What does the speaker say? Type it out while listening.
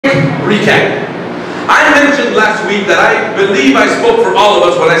recap. I mentioned last week that I believe I spoke for all of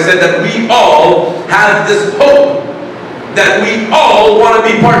us when I said that we all have this hope, that we all want to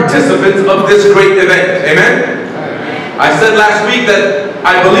be participants of this great event. Amen? I said last week that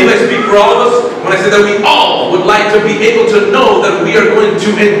I believe I speak for all of us when I said that we all would like to be able to know that we are going to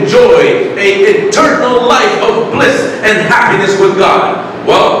enjoy an eternal life of bliss and happiness with God.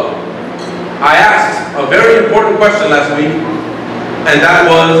 Well, I asked a very important question last week, and that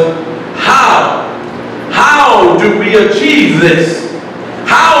was, how? How do we achieve this?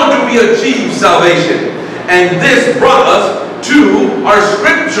 How do we achieve salvation? And this brought us to our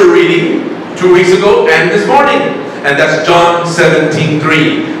scripture reading 2 weeks ago and this morning. And that's John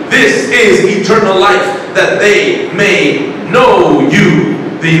 17:3. This is eternal life, that they may know you,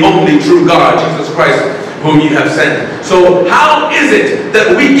 the only true God, Jesus Christ, whom you have sent. So how is it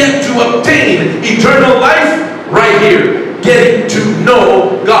that we get to obtain eternal life? Right here, getting to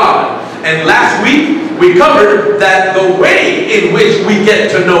know God. And last week, we covered that the way in which we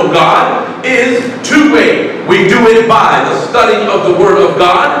get to know God is two-way. We do it by the studying of the Word of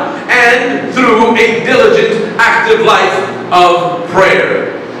God and through a diligent, active life of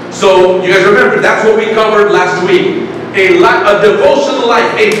prayer. So, you guys remember, that's what we covered last week. A devotional life,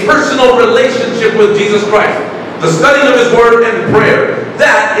 a personal relationship with Jesus Christ. The studying of His Word and prayer.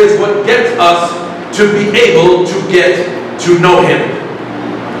 That is what gets us to be able to get to know Him.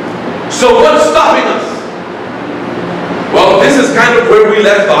 So what's stopping us? Well, this is kind of where we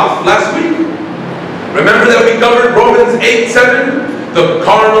left off last week. Remember that we covered Romans 8:7? The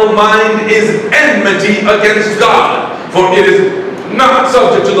carnal mind is enmity against God, for it is not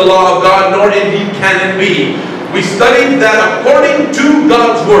subject to the law of God, nor indeed can it be. We studied that according to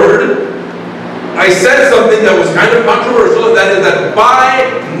God's Word. I said something that was kind of controversial, and that is that by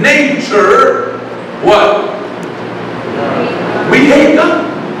nature, what? We hate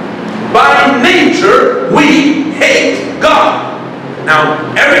God. By nature, we hate God. Now,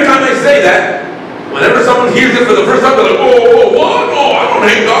 every time I say that, whenever someone hears it for the first time, they're like, oh, what? Oh, I don't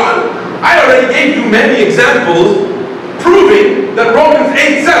hate God. I already gave you many examples proving that Romans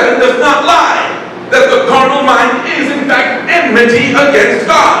 8:7 does not lie. That the carnal mind is, in fact, enmity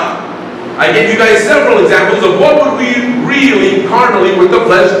against God. I gave you guys several examples of what would we really carnally with the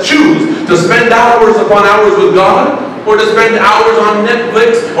flesh choose. To spend hours upon hours with God, or to spend hours on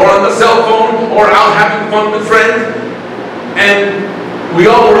Netflix, or on the cell phone, or out having fun with friends. And we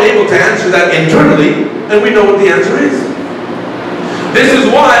all were able to answer that internally, and we know what the answer is. This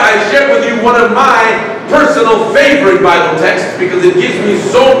is why I shared with you one of my personal favorite Bible texts, because it gives me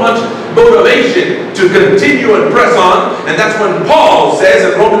so much motivation to continue and press on. And that's when Paul says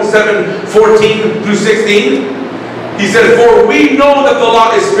in Romans 7:14 through 16, he said, for we know that the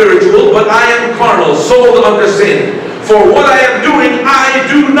law is spiritual, but I am carnal, sold under sin. For what I am doing, I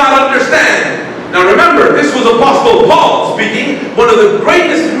do not understand. Now remember, this was Apostle Paul speaking, one of the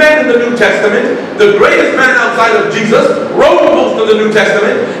greatest men in the New Testament, the greatest man outside of Jesus, wrote most of the New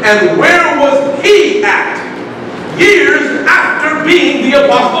Testament. And where was he at? Years after being the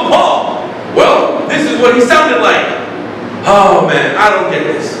Apostle Paul. Well, this is what he sounded like. Oh man, I don't get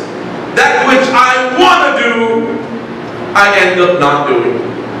this. That which I want to do, I end up not doing.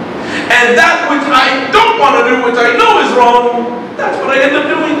 And that which I don't want to do, which I know is wrong, that's what I end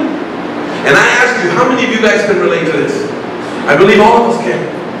up doing. And I ask you, how many of you guys can relate to this? I believe all of us can.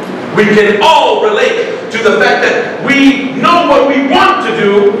 We can all relate to the fact that we know what we want to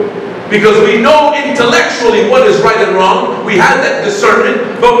do because we know intellectually what is right and wrong. We have that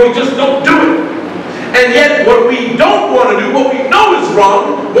discernment, but we just don't do it. And yet, what we don't want to do, what we know is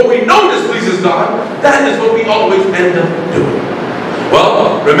wrong, what we know displeases God, that is what we always end up doing.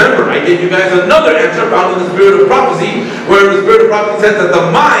 Well, remember, I gave you guys another answer found in the Spirit of Prophecy, where the Spirit of Prophecy says that the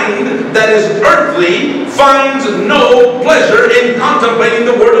mind that is earthly finds no pleasure in contemplating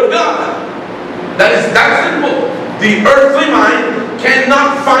the Word of God. That is that simple. The earthly mind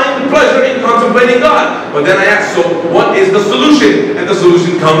cannot find pleasure in contemplating God. But then I asked, so what is the solution? And the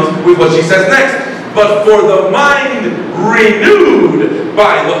solution comes with what she says next. But for the mind renewed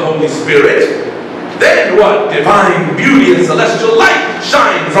by the Holy Spirit, then what? Divine beauty and celestial light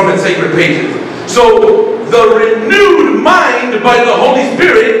shine from its sacred pages. So the renewed mind by the Holy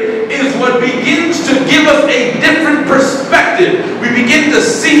Spirit is what begins to give us a different perspective. We begin to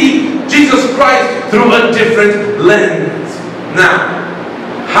see Jesus Christ through a different lens. Now,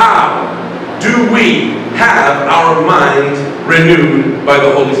 how do we have our minds renewed by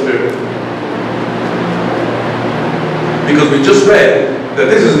the Holy Spirit? Because we just read that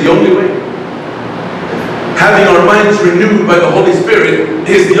this is the only way. Having our minds renewed by the Holy Spirit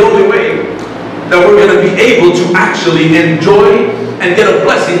is the only way that we're going to be able to actually enjoy and get a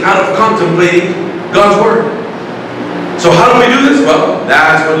blessing out of contemplating God's Word. So how do we do this? Well,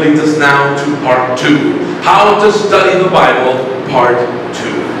 that's what leads us now to part 2. How to study the Bible, part 2.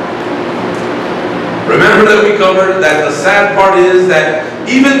 Remember that we covered that the sad part is that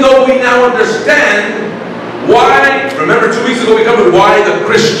even though we now understand why, remember 2 weeks ago we covered why the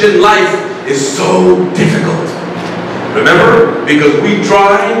Christian life is so difficult. Remember? Because we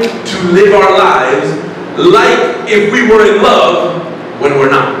try to live our lives like if we were in love when we're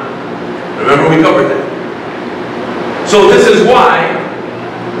not. Remember we covered that. So this is why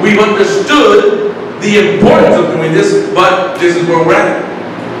we've understood the importance of doing this, but this is where we're at.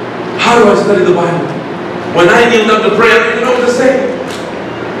 How do I study the Bible? When I kneel down to pray, I don't even know what to say.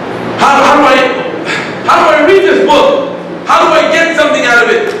 How do I read this book? How do I get something out of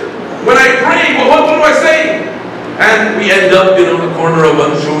it? When I pray, well, what do I say? And we end up in a corner of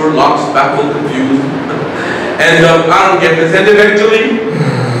unsure, lost, baffled, confused. And I don't get this. And eventually,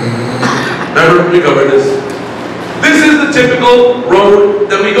 remember, we covered this. This is the typical road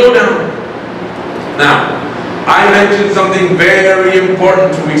that we go down. Now, I mentioned something very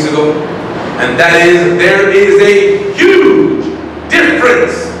important 2 weeks ago, and that is there is a huge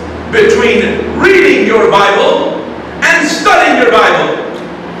difference between reading your Bible and studying your Bible.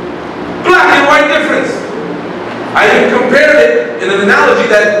 Black and white difference. I even compared it in an analogy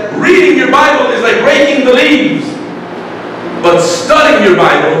that reading your Bible is like raking the leaves, but studying your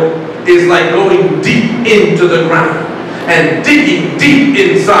Bible is like going deep into the ground and digging deep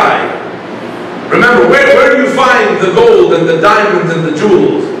inside. Remember, where do you find the gold and the diamonds and the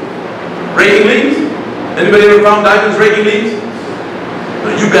jewels? Raking leaves? Anybody ever found diamonds raking leaves? No,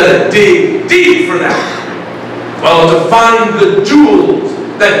 you gotta dig deep for that. Well, to find the jewels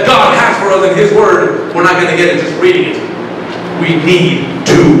that God has for us in His Word, we're not gonna get it just reading it. We need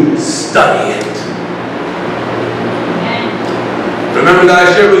to study it. Remember that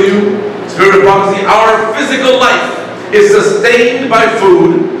I shared with you, Spirit of Prophecy, our physical life is sustained by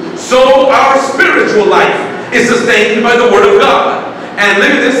food, so our spiritual life is sustained by the Word of God. And look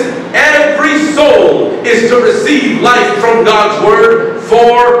at this, every soul is to receive life from God's Word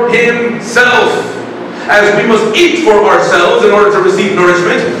for himself. As we must eat for ourselves in order to receive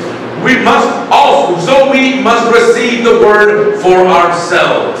nourishment, we must receive the Word for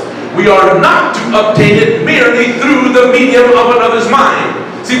ourselves. We are not to obtain it merely through the medium of another's mind.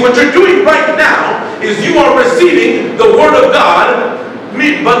 See, what you're doing right now is you are receiving the Word of God,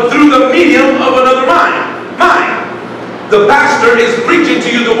 but through the medium of another mind. The pastor is preaching to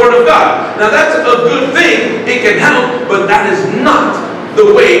you the Word of God. Now that's a good thing. It can help, but that is not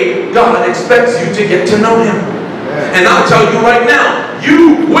the way God expects you to get to know Him. And I'll tell you right now,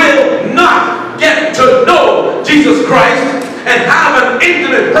 you will not get to know Jesus Christ and have an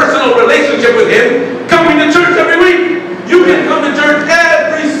intimate personal relationship with Him coming to church every week. You can come to church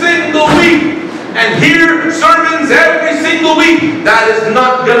every single week and hear sermons every single week. That is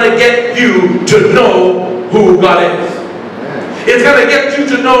not going to get you to know who God is. It's going to get you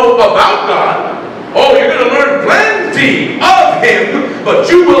to know about God. Oh, you're going to learn plenty of Him, but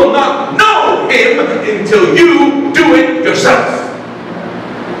you will not know Him until you do it yourself.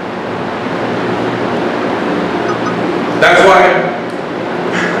 That's why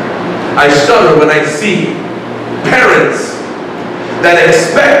I shudder when I see parents that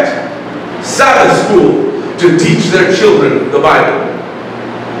expect Sabbath school to teach their children the Bible.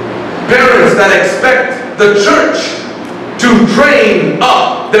 Parents that expect the church to train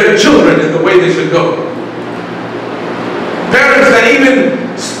up their children in the way they should go. Parents that even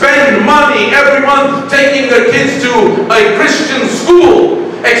spend money every month taking their kids to a Christian school,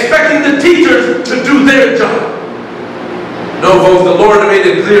 expecting the teachers to do their job. No, folks, the Lord made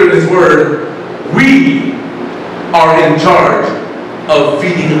it clear in His Word, we are in charge of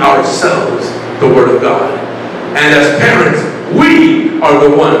feeding ourselves the Word of God. And as parents, we are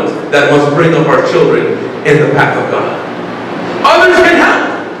the ones that must bring up our children in the path of God. Others can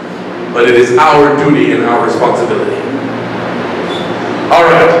help, but it is our duty and our responsibility. All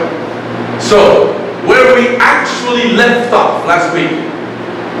right. So, where we actually left off last week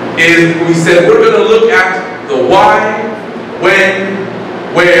is we said we're going to look at the why, when,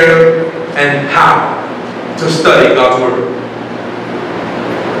 where, and how to study God's Word.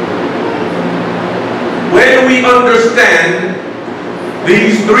 When we understand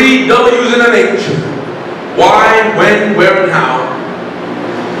these three W's and an H, why, when, where, and how,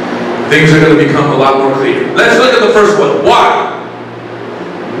 things are going to become a lot more clear. Let's look at the first one. Why?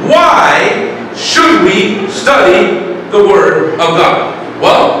 Why should we study the Word of God?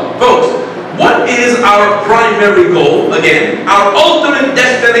 Well, folks, what is our primary goal? Again, our ultimate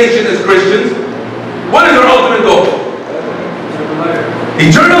destination as Christians. What is our ultimate goal?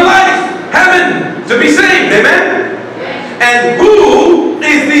 Eternal life, heaven, to be saved, amen? And who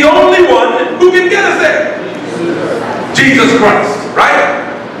is the only one who can get us there? Jesus Christ, right?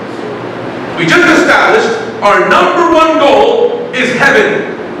 We just established our number one goal is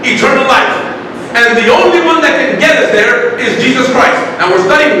heaven, eternal life. And the only one that can get us there is Jesus Christ. Now we're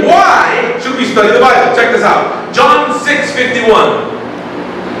studying why should we study the Bible. Check this out. John 6:51.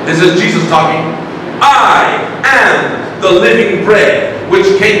 This is Jesus talking. I am the living bread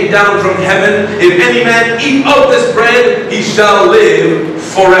which came down from heaven. If any man eat of this bread, he shall live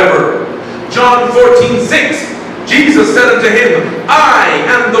forever. John 14:6. Jesus said unto him, I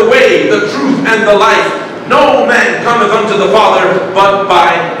am the way, the truth, and the life. No man cometh unto the Father but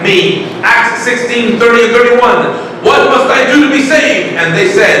by me. Acts 16:30 and 31. What must I do to be saved? And they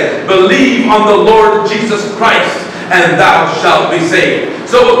said, believe on the Lord Jesus Christ, and thou shalt be saved.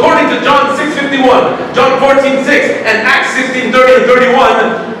 So according to John 6:51, John 14:6, and Acts 16:30 and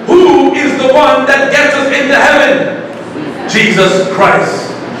 31, who is the one that gets us into heaven? Jesus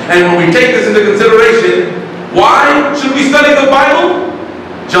Christ. And when we take this into consideration, why should we study the Bible?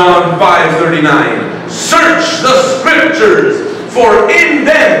 John 5:39. Search the scriptures, for in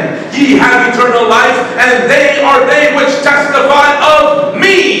them ye have eternal life, and they are they which testify of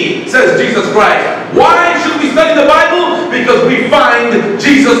me, says Jesus Christ. Why should we study the Bible? Because we find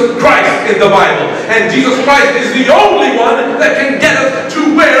Jesus Christ in the Bible. And Jesus Christ is the only one that can get us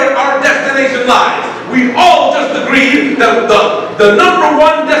to where our destination lies. We all just agreed that the number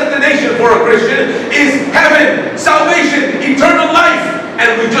one destination for a Christian is heaven, salvation, eternal life.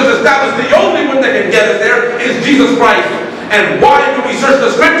 And we just established the only one that can get us there is Jesus Christ. And why do we search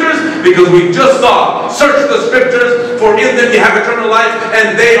the scriptures? Because we just saw, search the scriptures, for in them you have eternal life,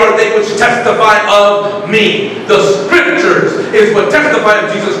 and they are they which testify of me. The scriptures is what testify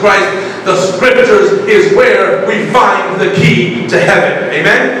of Jesus Christ. The scriptures is where we find the key to heaven.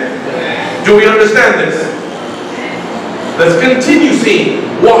 Amen? Do we understand this? Let's continue seeing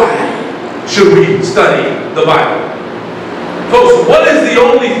why should we study the Bible. Folks, what is the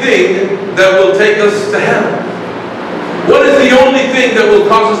only thing that will take us to hell? What is the only thing that will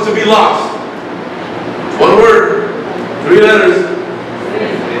cause us to be lost? One word, 3 letters.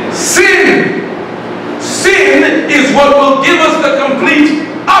 Sin. Sin is what will give us the complete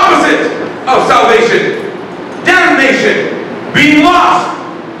opposite of salvation. Damnation. Being lost.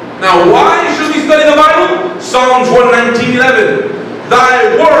 Now, why should we study the Bible? Psalms 119:11.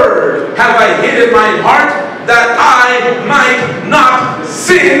 Thy word have I hid in mine heart, that I might not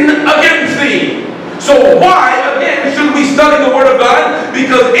sin against thee. So why, again, should we study the Word of God?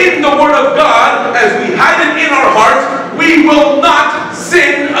 Because in the Word of God, as we hide it in our hearts, we will not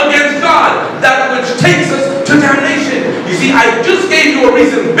sin against God. That which takes us to damnation. You see, I just gave you a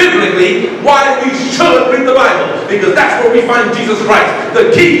reason biblically why we should read the Bible. Because that's where we find Jesus Christ, the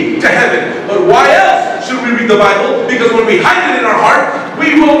key to heaven. But why else should we read the Bible? Because when we hide it in our heart,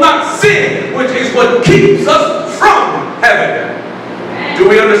 we will not sin, which is what keeps us from heaven. Do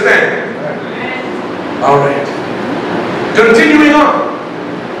we understand? All right. Continuing on.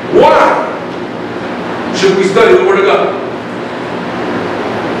 Why should we study the Word of God?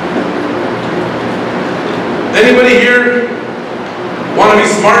 Anybody here want to be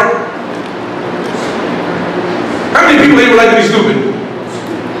smart? How many people here would like to be stupid?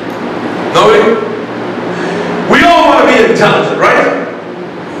 Nobody? We all want to be intelligent, right?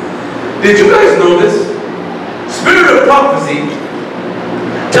 Did you guys know this? Spirit of prophecy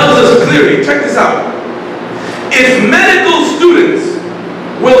tells us clearly, check this out. If medical students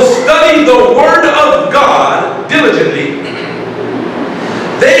will study the Word of God diligently,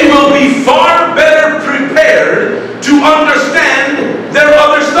 they will be far better prepared to understand their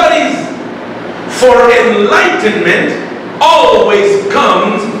other studies. For enlightenment always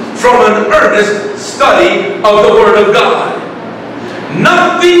comes from an earnest study of the Word of God.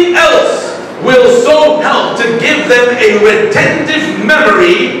 Nothing else will so help to give them a retentive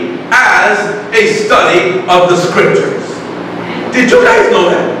memory as a study of the Scriptures. Did you guys know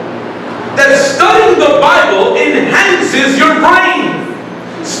that? That studying the Bible enhances your brain.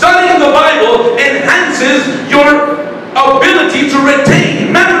 Studying the Bible enhances your ability to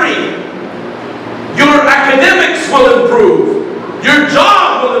retain memory. Your academics will improve. Your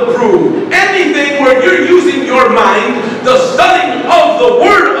job will improve. Anything where you're using your mind, the studying of the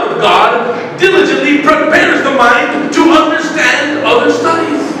Word of God diligently prepares the mind to understand other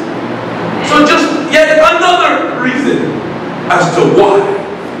studies. So just yet another reason as to why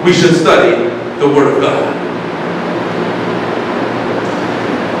we should study the Word of God.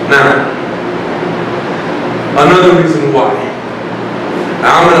 Now, another reason why.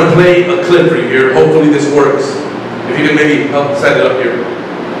 Now I'm going to play a clip for you here. Hopefully this works. If you can maybe help set it up here.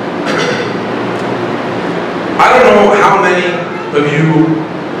 I don't know how many of you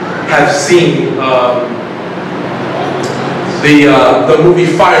have seen the movie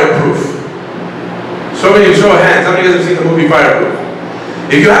Fireproof. So many, show of hands, how many of you guys have seen the movie Fireproof?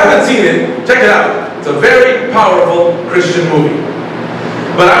 If you haven't seen it, check it out. It's a very powerful Christian movie.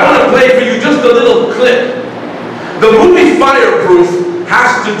 But I want to play for you just a little clip. The movie Fireproof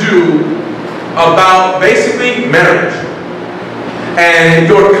has to do about basically marriage and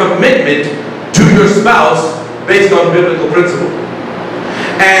your commitment to your spouse based on biblical principle.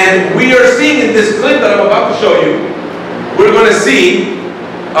 And we are seeing in this clip that I'm about to show you, we're going to see,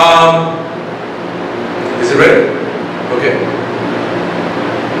 is it ready? Okay.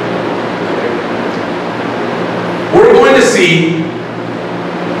 We're going to see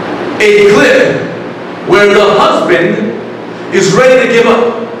a clip where the husband is ready to give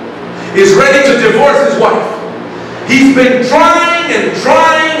up, is ready to divorce his wife. He's been trying and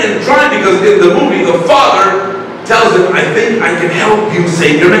trying and trying, because in the movie the father tells him, I think I can help you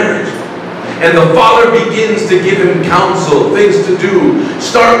save your marriage. And the father begins to give him counsel, things to do.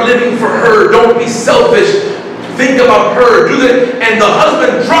 Start living for her. Don't be selfish. Think about her. Do that. And the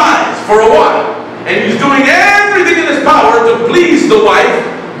husband tries for a while. And he's doing everything in his power to please the wife.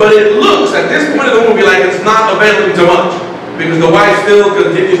 But it looks at this point of the movie like it's not availing to much, because the wife still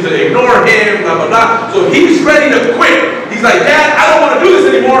continues to ignore him, blah, blah, blah. So he's ready to quit. He's like, Dad, I don't want to do this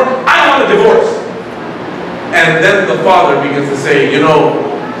anymore. I want a divorce. And then the father begins to say, you know,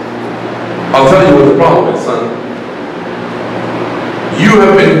 I'll tell you what the problem is, son. You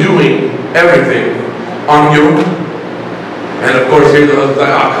have been doing everything on your own. And of course, here the husband's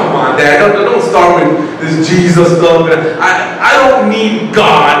like, oh, come on, Dad, don't start with this Jesus stuff. I don't need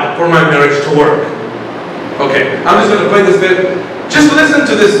God for my marriage to work. Okay, I'm just going to play this clip. Just listen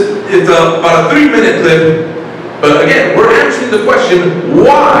to this. It's about a 3-minute clip. But again, we're answering the question,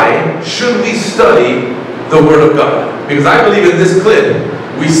 why should we study the Word of God? Because I believe in this clip,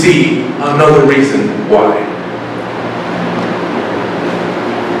 we see another reason why.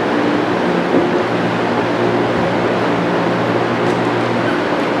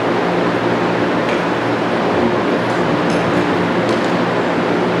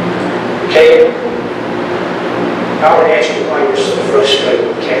 Okay, I would ask you why you're so frustrated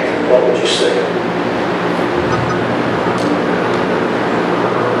with Catherine. What would you say?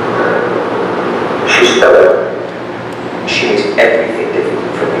 She's stubborn. She makes everything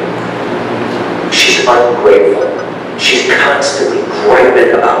difficult for me. She's ungrateful. She's constantly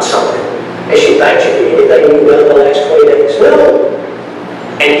griping about something. Has she thanked you for anything you've done in the last 20 days? No.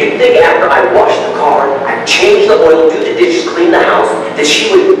 And you'd think after I wash the car, I change the oil, do the dishes, clean the house, that she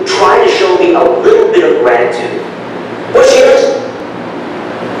would try to show me a little bit of gratitude. But she doesn't.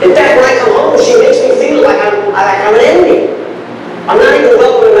 In fact, when I come home, she makes me feel like I'm an enemy. I'm not even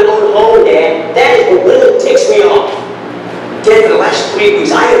welcome in my own home, Dad. That is what really ticks me off. Dad, for the last 3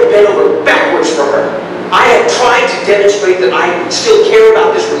 weeks, I have bent over backwards for her. I have tried to demonstrate that I still care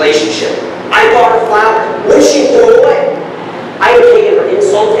about this relationship. I bought her flowers. What did she throw away? I have taken her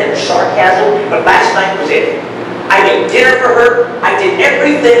insults and her sarcasm, but last night was it. I made dinner for her. I did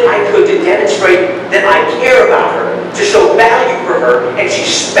everything I could to demonstrate that I care about her, to show value for her, and she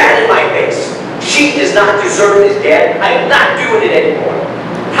spat in my face. She does not deserve this, Dad. I am not doing it anymore.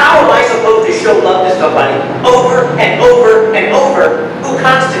 How am I supposed to show love to somebody over and over and over who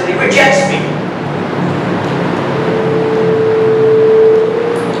constantly rejects me?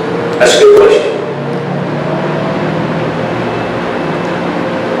 That's a good question.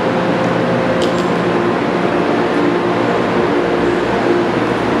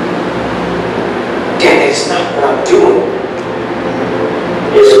 Dad, it's not what I'm doing.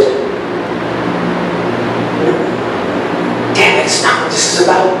 Is it? Dad, it's not what this is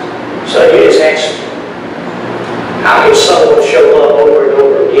about. So you just ask me, how can someone show love over and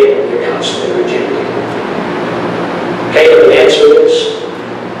over again when you're constantly rejected? Okay, the answer is,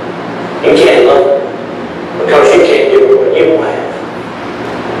 you can't love her because you can't give her what you will have.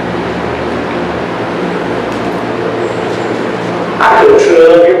 I couldn't truly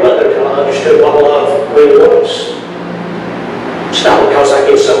love your mother until I understood what love really was. It's not because I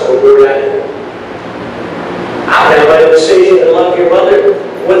get something good out of it. I've now made a decision to love your mother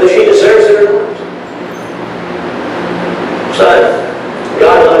whether she deserves it or not. Son,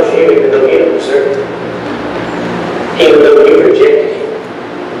 God loves you even though you don't deserve it. Even though you rejected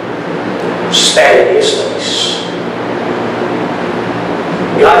him. Spat in his face.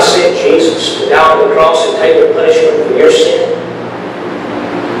 God sent Jesus to die on the cross and take the punishment for your sin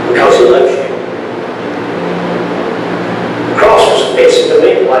because he loves you. The cross was offensive to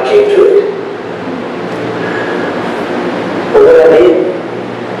me when I came to it. But what I did,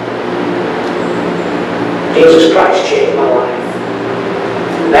 Jesus Christ changed my life.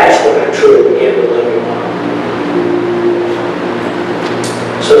 That's when I truly began to love Him more.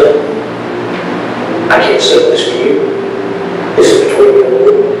 So, I can't say this to you. This is between me and the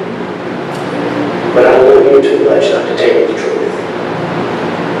Lord. But I love you too much not to tell you the truth.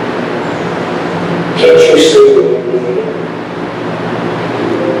 Can't you see when you need Him?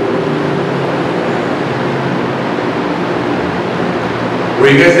 Were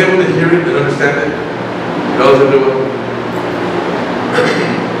you guys able to hear it and understand it? Relative to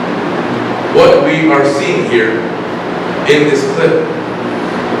what we are seeing here in this clip?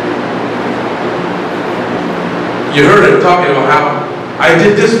 You heard him talking about how I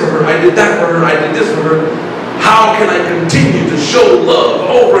did this for her, I did that for her, I did this for her. How can I continue to show love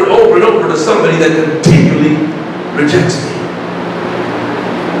over and over and over to somebody that continually rejects me?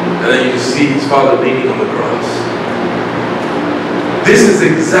 And then you just see his father leaning on the cross. This is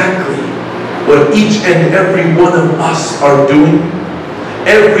exactly what each and every one of us are doing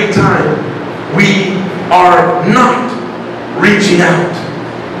every time we are not reaching out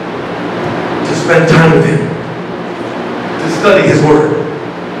to spend time with Him, to study His Word.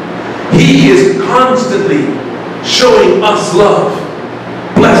 He is constantly showing us love,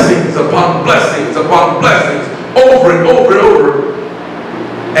 blessings upon blessings upon blessings, over and over and over.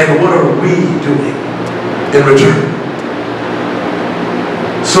 And what are we doing in return?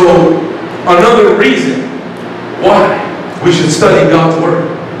 So, another reason why we should study God's Word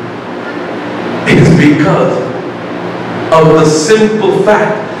is because of the simple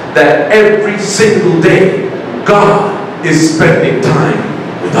fact that every single day God is spending time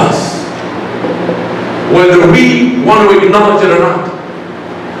with us. Whether we want to acknowledge it or not,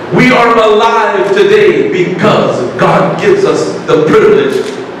 we are alive today because God gives us the privilege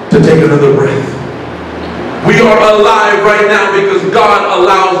to take another breath. We are alive right now because God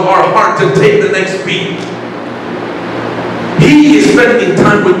allows our heart to take the next beat. He is spending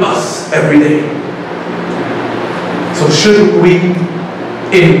time with us every day. So shouldn't we,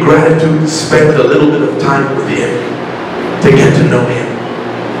 in gratitude, spend a little bit of time with Him to get to know Him?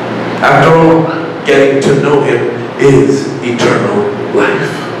 After all, getting to know Him is eternal life.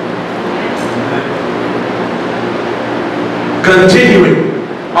 Continuing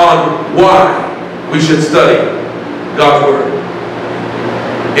on why we should study God's Word.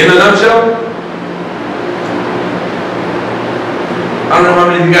 In a nutshell, I don't know how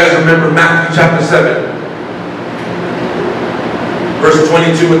many of you guys remember Matthew chapter 7, verse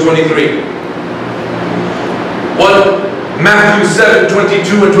 22 and 23. What Matthew 7,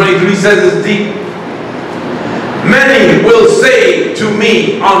 22 and 23 says is deep. Many will say to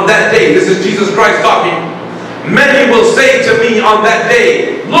me on that day, this is Jesus Christ talking, many will say to me on that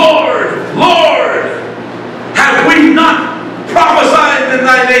day, Lord, Lord, have we not prophesied in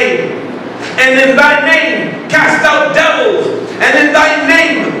Thy name, and in Thy name cast out devils, and in Thy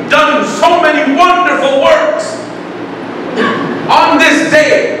name done so many wonderful works? On this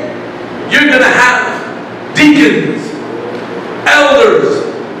day, you're going to have deacons, elders,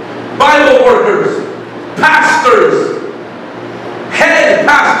 Bible workers, pastors, head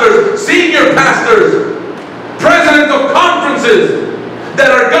pastors, senior pastors, presidents of conferences that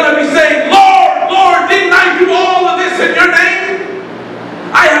are going to be saying, Lord, Lord, didn't I do all of this in your name?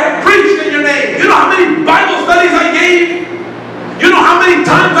 I have preached in your name. You know how many Bible studies I gave? You know how many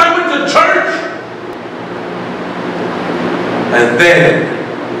times I went to church? And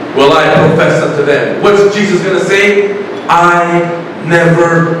then will I profess unto them. What's Jesus going to say? I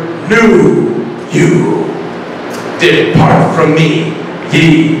never knew you. Depart from me,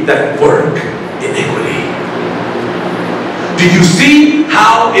 ye that work iniquity. Do you see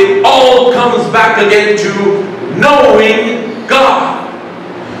how it all comes back again to knowing God?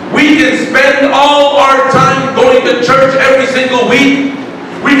 We can spend all our time going to church every single week.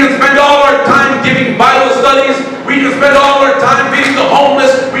 We can spend all our time giving Bible studies. We can spend all our time feeding the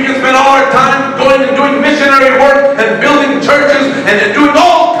homeless. We can spend all our time going and doing missionary work and building churches and doing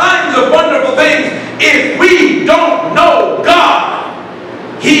all kinds of wonderful things. If we don't know God,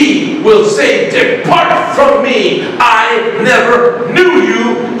 He will say, depart from me, I never knew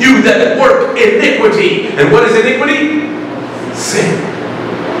you, you that work iniquity. And what is iniquity? Sin.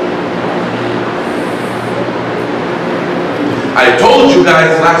 I told you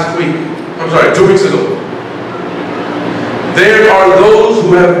guys last week, 2 weeks ago, there are those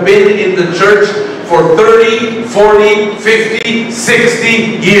who have been in the church for 30, 40, 50, 60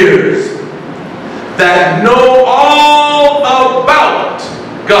 years that know all about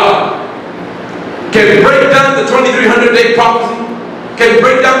God, can break down the 2300-day prophecy, can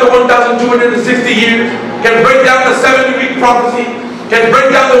break down the 1,260 years, can break down the 70-week prophecy, can break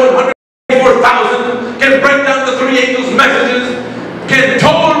down the 144,000, can break down the three angels' messages, can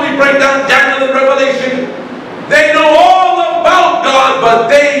totally break down Daniel and Revelation. They know all about God, but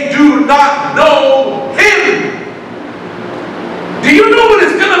they do not know Him. Do you know what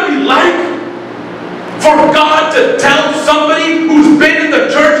it's going to be like for God to tell somebody who's been in the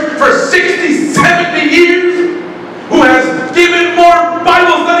church for 60, 70 years, who has given more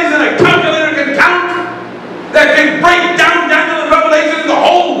Bible studies than a calculator can count, that can break down Daniel and Revelation, the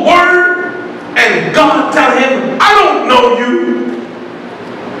whole Word, and God tell him, I don't know you.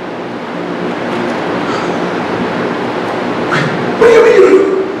 What do you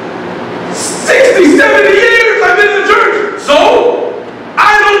mean? 60, 70 years I've been in the church. So?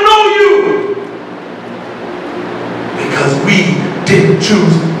 I don't know you. Because we didn't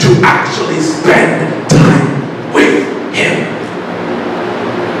choose to actually spend time with Him.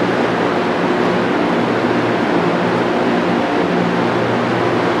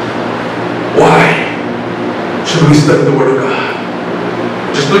 Why should we study the Word of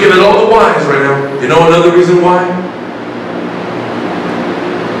God? Just looking at all the whys right now. You know another reason why?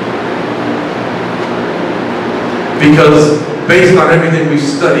 Because based on everything we've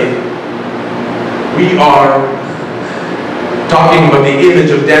studied, we are talking about the image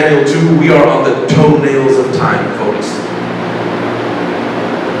of Daniel 2. We are on the toenails of time, folks.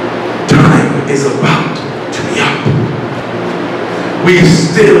 Time is about to be up. We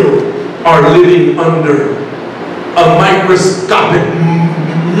still are living under a microscopic,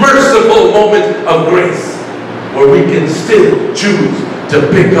 merciful moment of grace where we can still choose to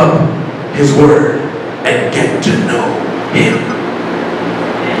pick up His Word and get to know Him.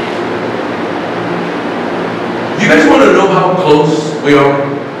 You guys want to know how close we are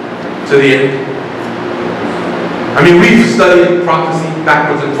to the end? I mean, we've studied prophecy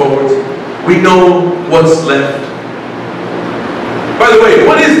backwards and forwards. We know what's left. By the way,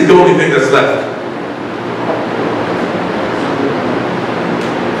 what is the only thing that's left?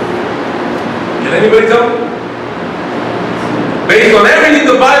 Can anybody tell me? Based on everything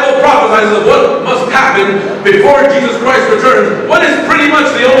the Bible prophesies of what must happen before Jesus Christ returns, what is pretty much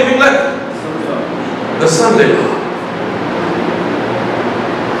the only thing left? The Sunday law.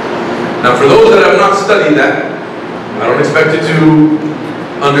 Now, for those that have not studied that, I don't expect you to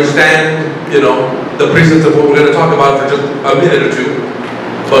understand, the precepts of what we're going to talk about for just a minute or two.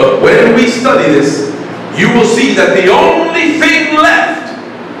 But when we study this, you will see that the only thing left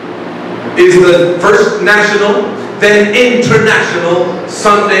is the first national, then international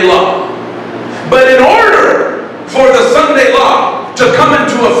Sunday law. But in order for the Sunday law to come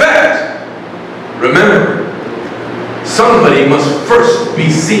into effect, remember, somebody must first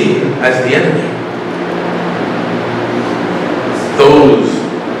be seen as the enemy. Those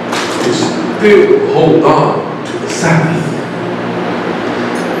who still hold on to the Sabbath.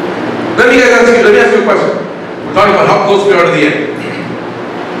 Let me ask you a question. We're talking about how close we are to the end.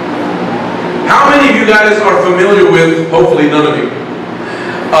 How many of you guys are familiar with, hopefully none of you,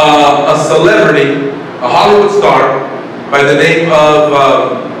 a celebrity, a Hollywood star by the name of,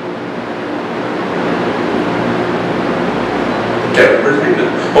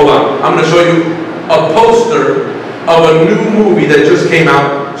 hold on, I'm going to show you a poster of a new movie that just came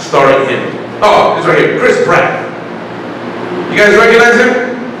out starring him. Oh, it's right here, Chris Pratt. You guys recognize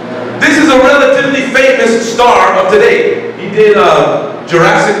him? This is a relatively famous star of today. He did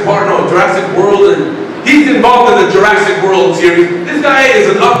Jurassic World, and he's involved in the Jurassic World series. This guy is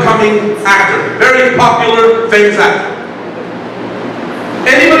an upcoming actor, very popular, famous actor.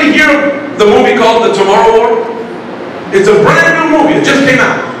 Anybody hear of the movie called The Tomorrow War? It's a brand new movie, it just came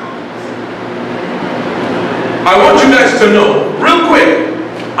out. I want you guys to know, real quick,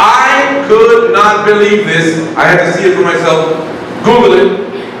 I could not believe this. I had to see it for myself. Google it.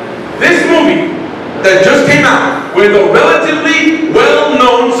 This movie that just came out with a relatively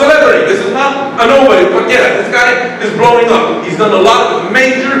well-known celebrity. This is not a nobody, but yeah, this guy is blowing up. He's done a lot of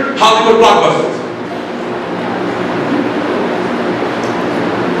major Hollywood blockbusters.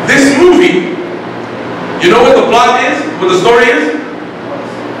 This movie, you know what the plot is? What the story is?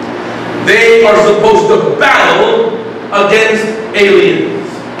 They are supposed to battle against aliens.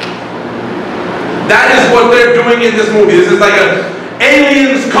 That is what they're doing in this movie. This is like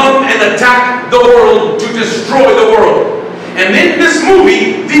aliens come and attack the world to destroy the world. And in this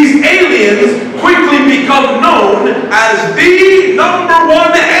movie, these aliens quickly become known as the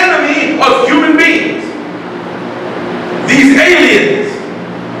 #1 enemy of human beings. These aliens.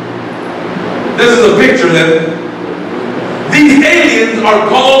 This is a picture of them. These aliens are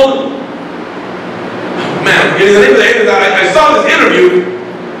called, man, in the name of the aliens, I saw this interview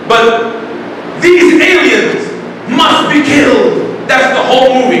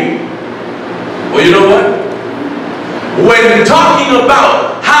when talking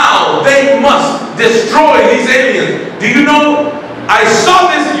about how they must destroy these aliens. Do you know, I saw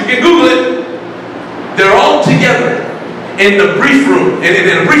this, you can Google it, they're all together in the brief room, in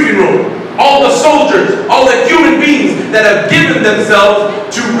a briefing room. All the soldiers, all the human beings that have given themselves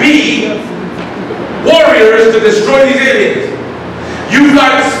to be warriors to destroy these aliens. You've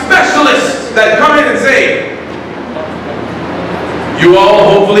got specialists that come in and say, you all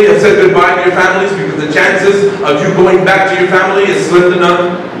hopefully have said goodbye to your families, because the chances of you going back to your family is slim to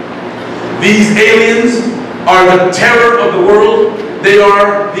none. These aliens are the terror of the world. They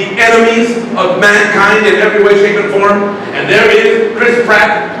are the enemies of mankind in every way, shape, and form. And there is Chris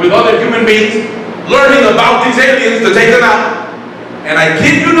Pratt with other human beings learning about these aliens to take them out. And I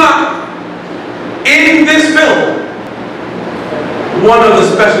kid you not, in this film, one of the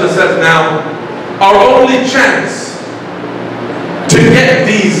specialists says now, our only chance to get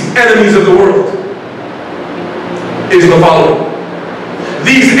these enemies of the world is the following.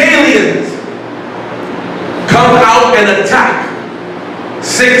 These aliens come out and attack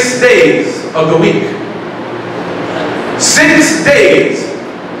 6 days of the week. 6 days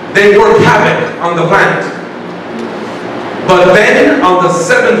they work havoc on the planet. But then on the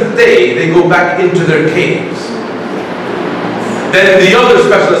 7th day they go back into their caves. Then the other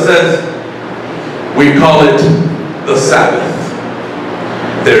specialist says, we call it the Sabbath,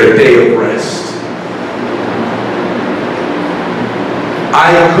 their day of rest.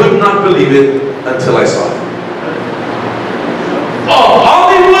 I could not believe it until I saw it. A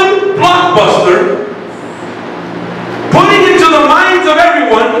Hollywood blockbuster putting into the minds of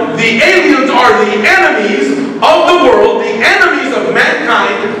everyone the aliens are the enemies of the world, the enemies of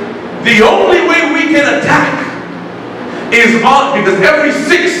mankind. The only way we can attack is because every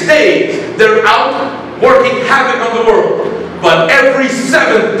 6 days they're out working havoc on the world. But every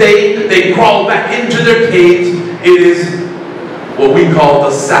 7th day they crawl back into their caves. It is what we call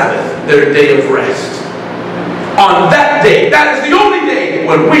the Sabbath, their day of rest. On that day, that is the only day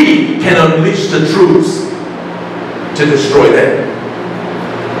when we can unleash the troops to destroy them.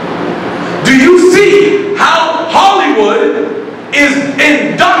 Do you see how Hollywood is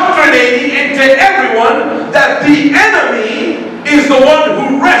indoctrinating into everyone that the enemy is the one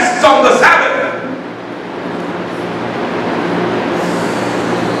who rests on the Sabbath?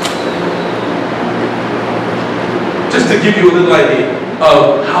 Just to give you a little idea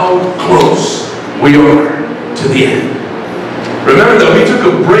of how close we are to the end. Remember that we took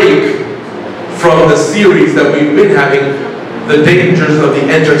a break from the series that we've been having, the dangers of the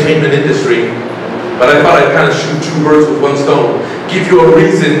entertainment industry. But I thought I'd kind of shoot 2 birds with 1 stone. Give you a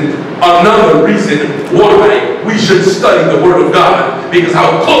reason, another reason why we should study the Word of God, because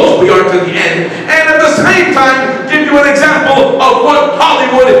how close we are to the end. And at the same time, give you an example of what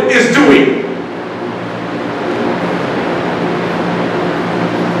Hollywood is doing.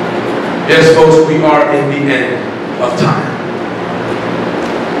 Yes, folks, we are in the end of time.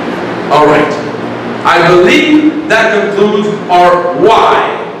 All right. I believe that concludes our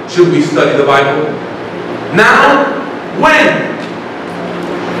why should we study the Bible. Now, when?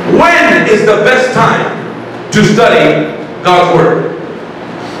 When is the best time to study God's Word?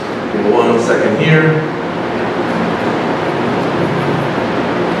 Give me 1 second here.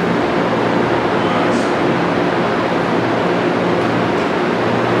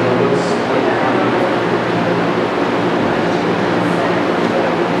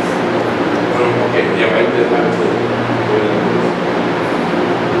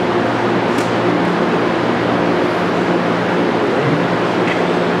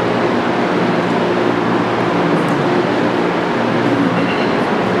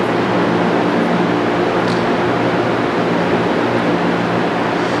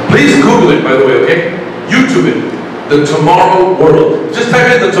 Please Google it, by the way, okay? YouTube it. The Tomorrow World. Just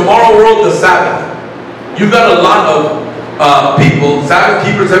type in the Tomorrow World, the Sabbath. You've got a lot of people, Sabbath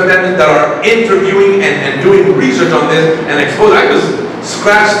keepers, that are interviewing and doing research on this and exposing. I just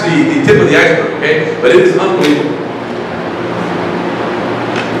scratched the tip of the iceberg, okay? But it is unbelievable.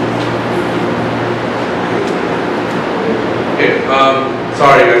 Okay,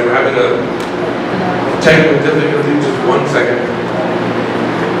 sorry guys, we're having a technical difficulty. Just 1 second.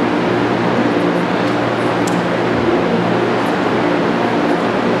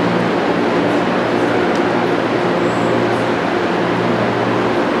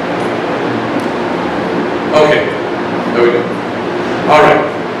 Okay, there we go. All right.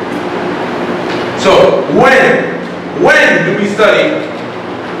 So when do we study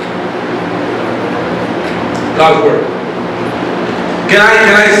God's Word? Can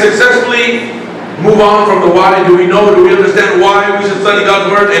I successfully move on from the why? Do we know? Do we understand why we should study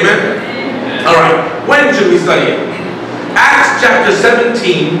God's Word? Amen. All right. When should we study it? chapter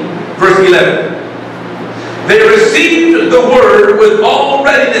 17, verse 11. They received the word with all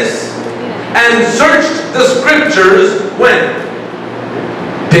readiness and searched the scriptures when?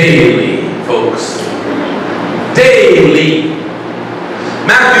 Daily, folks. Daily.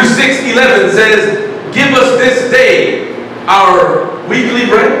 Matthew 6:11 says, give us this day our weekly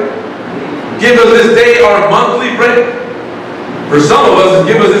bread. Give us this day our monthly bread. For some of us,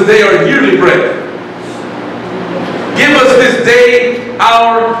 give us this day our yearly bread. Give us this day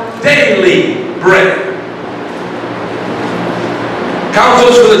our daily bread.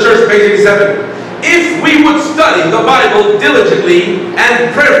 Counsels for the Church, page 87. If we would study the Bible diligently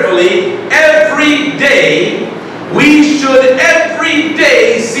and prayerfully every day, we should every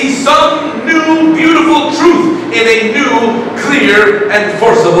day see some new beautiful truth in a new, clear, and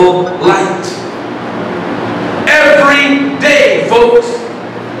forcible light. Every day, folks.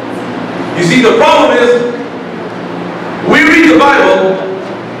 You see, the problem is, we read the Bible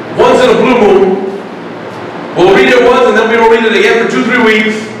once in a blue moon. We'll read it once and then we will read it again for 2-3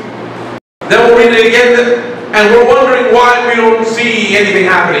 weeks. Then we'll read it again and we're wondering why we don't see anything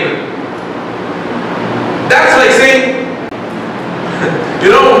happening. That's like saying, you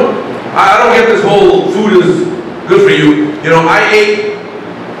know, I don't get this whole food is good for you. You know, I ate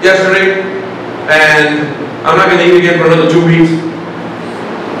yesterday and I'm not going to eat again for another 2 weeks.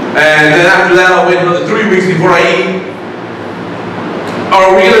 And then after that I'll wait another 3 weeks before I eat.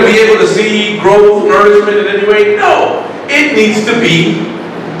 Are we going to be able to see growth, nourishment in any way? No. It needs to be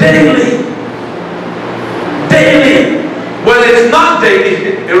daily. Daily. When it's not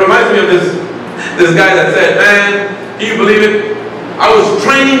daily, it reminds me of this guy that said, man, can you believe it? I was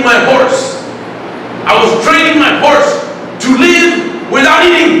training my horse. I was training my horse to live without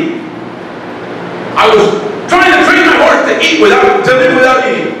eating. I was trying to train my horse to live without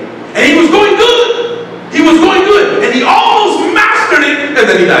eating. And he was going good. He was going good. And he almost mastered it, and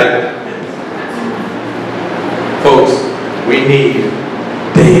then he died. Folks, we need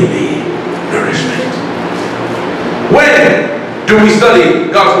daily nourishment. When do we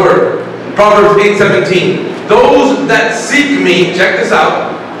study God's Word? Proverbs 8:17. Those that seek me, check this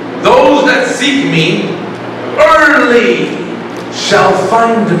out, those that seek me early shall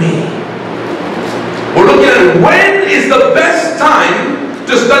find me. We're looking at when is the best time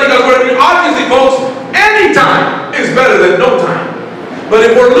to study God's Word. I mean, obviously, folks, any time is better than no time. But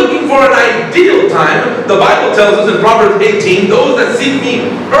if we're looking for an ideal time, the Bible tells us in Proverbs 18, those that seek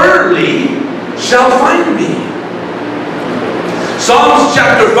me early shall find me. Psalms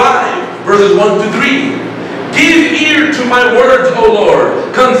chapter 5, verses 1-3. Give ear to my words, O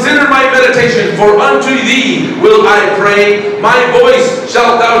Lord. Consider my meditation, for unto thee will I pray. My voice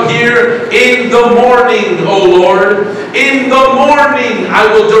shalt thou hear in the morning, O Lord. In the morning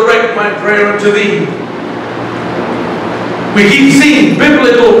I will direct my prayer unto thee. We keep seeing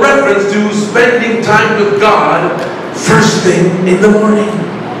biblical reference to spending time with God first thing in the morning.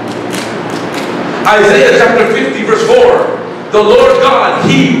 Isaiah chapter 50, verse 4. The Lord God,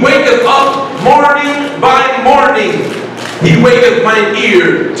 He waketh up morning by morning. He waketh mine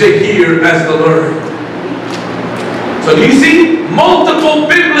ear to hear as the learned. So do you see multiple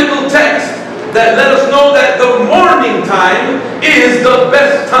biblical texts that let us know that the morning time is the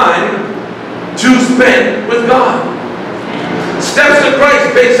best time to spend with God. Steps to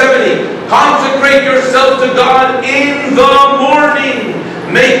Christ, page 70. Consecrate yourself to God in the morning.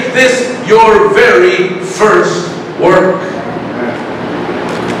 Make this your very first work.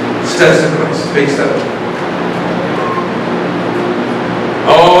 Steps to Christ, page 7.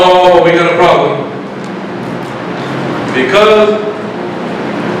 Oh, we got a problem. Because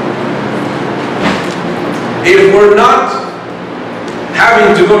if we're not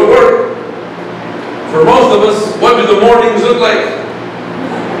having to go to work, for most of us, what do the mornings look like?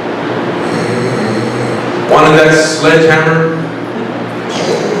 Wanted that sledgehammer?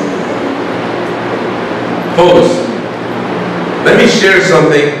 Folks, let me share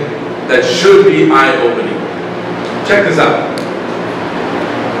something that should be eye-opening. Check this out.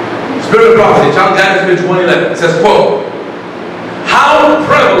 Spirit of Prophecy, Child Guidance, page 111. It says, quote, how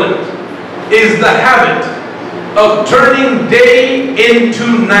prevalent is the habit of turning day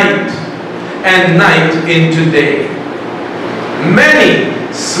into night and night into day. Many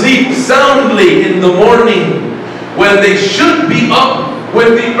sleep soundly in the morning when they should be up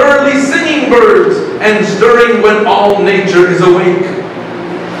with the early singing birds and stirring when all nature is awake.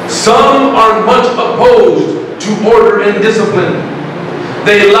 Some are much opposed to order and discipline.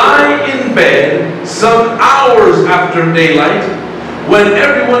 They lie in bed some hours after daylight when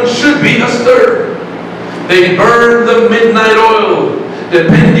everyone should be astir. They burn the midnight oil,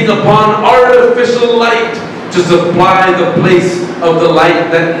 depending upon artificial light to supply the place of the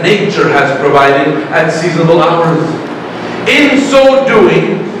light that nature has provided at seasonal hours. In so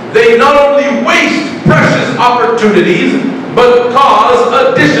doing, they not only waste precious opportunities, but cause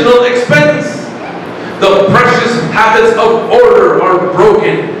additional expense. The precious habits of order are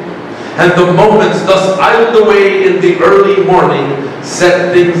broken, and the moments thus idled away in the early morning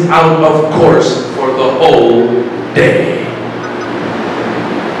set things out of course for the whole day.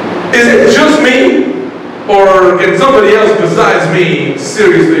 Is it just me, or can somebody else besides me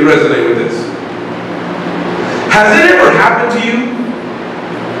seriously resonate with this? Has it ever happened to you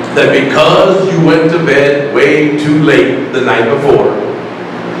that because you went to bed way too late the night before,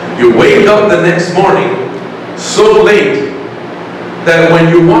 you wake up the next morning so late that when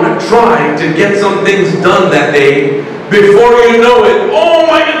you want to try to get some things done that day, before you know it, oh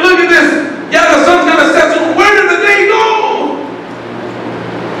my God, look at this! Yeah, the sun's going to set, so where did the day go?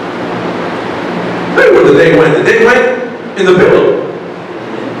 Hey, where the day went? The day went in the pillow.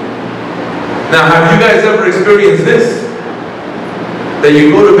 Now, have you guys ever experienced this? That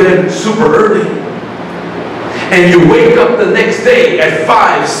you go to bed super early, and you wake up the next day at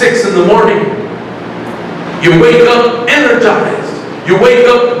 5, 6 in the morning. You wake up energized. You wake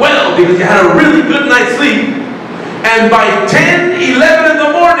up well because you had a really good night's sleep. And by 10, 11 in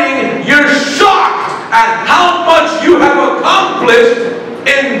the morning, you're shocked at how much you have accomplished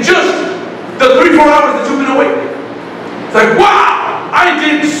in just the 3-4 hours that you've been awake. It's like, wow, I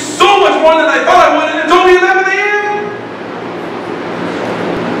did so much more than I thought I would, and it's only 11 a.m.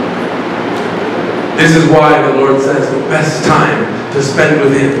 This is why the Lord says the best time to spend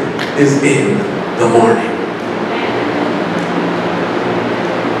with Him is in the morning.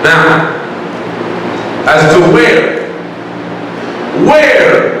 Now, as to where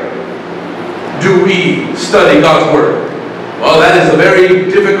do we study God's Word? Well, that is a very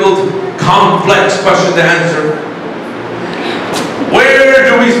difficult, complex question to answer. Where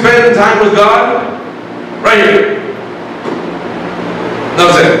do we spend time with God? Right here. No,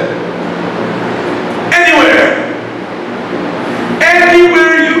 say anywhere.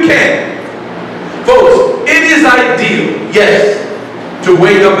 Anywhere you can. Folks, it is ideal, yes, to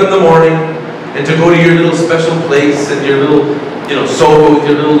wake up in the morning and to go to your little special place and your little, sofa with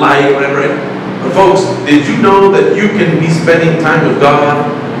your little light, whatever. But folks, did you know that you can be spending time with God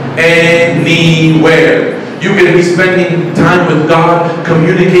anywhere? You can be spending time with God,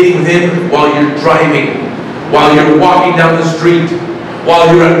 communicating with Him while you're driving, while you're walking down the street,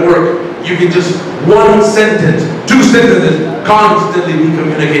 while you're at work. You can just 1 sentence, 2 sentences, constantly be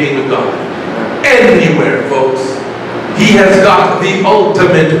communicating with God. Anywhere, folks. He has got the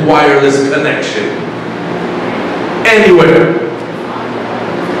ultimate wireless connection. Anywhere.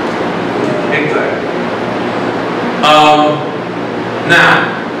 Exactly.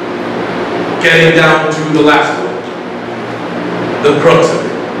 Now, getting down to the last point. The crux of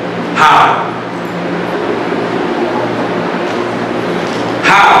it. How?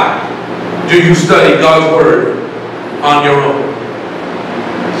 How do you study God's Word on your own?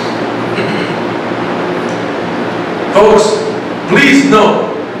 Folks, please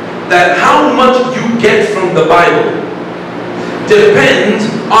know that how much you get from the Bible depends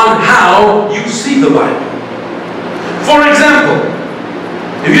on how you see the Bible. For example,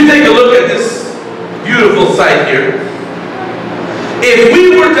 if you take a look at this beautiful site here, if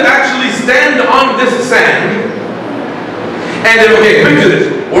we were to actually stand on this sand, and okay, picture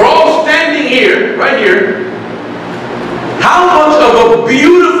this, we're all standing here, right here, how much of a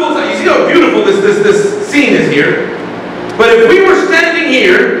beautiful, you see how beautiful this scene is here? But if we were standing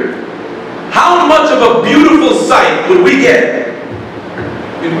here, how much of a beautiful sight would we get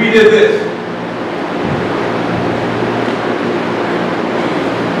if we did this?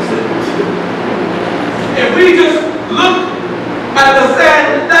 If we just look at the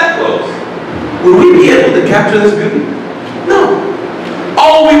sand that close, would we be able to capture this beauty? No.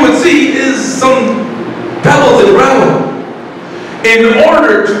 All we would see is some pebbles and gravel. In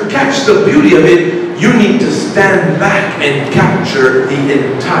order to catch the beauty of it, you need to stand back and capture the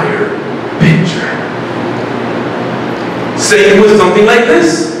entire picture. Same with something like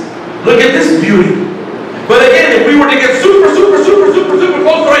this. Look at this beauty. But again, if we were to get super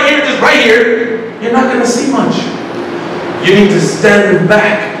close right here, just right here, you're not going to see much. You need to stand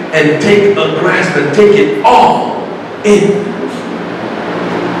back and take a grasp and take it all in.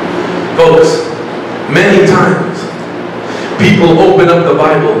 Folks, many times people open up the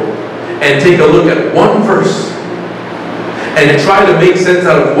Bible and take a look at one verse and try to make sense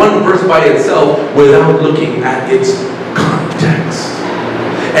out of one verse by itself without looking at its context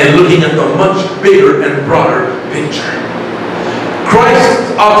and looking at the much bigger and broader picture.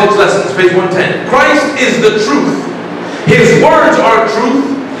 Christ, Objects Lessons, page 110. Christ is the truth. His words are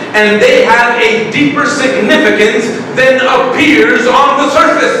truth, and they have a deeper significance than appears on the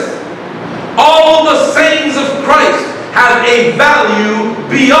surface. All the sayings of Christ have a value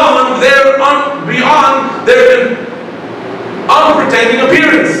beyond their unpretending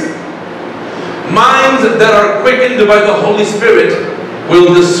appearance. Minds that are quickened by the Holy Spirit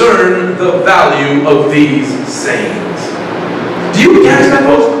will discern the value of these sayings. Do you catch that,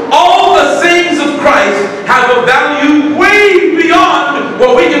 folks? All the sayings of Christ have a value way beyond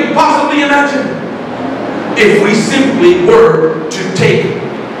what we can possibly imagine. If we simply were to take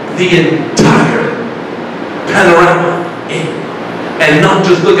the entire panorama in and not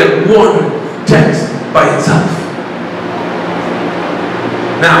just look at one text by itself.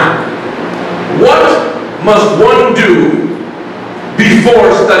 Now, what must one do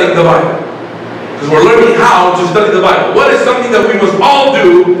before studying the Bible? Because we're learning how to study the Bible. What is something that we must all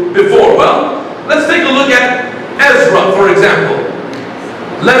do before? Well, let's take a look at Ezra, for example.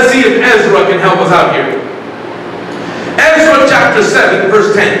 Let's see if Ezra can help us out here. Ezra chapter 7,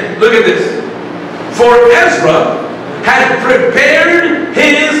 verse 10. Look at this. For Ezra had prepared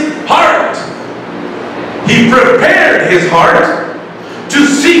his heart. He prepared his heart to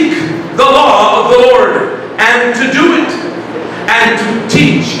seek the law of the Lord and to do it, and to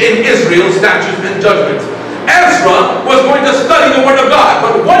teach in Israel statutes and judgments. Ezra was going to study the Word of God,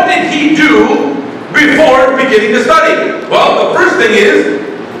 but what did he do before beginning to study? Well, the first thing is,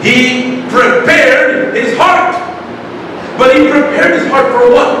 he prepared his heart. But he prepared his heart for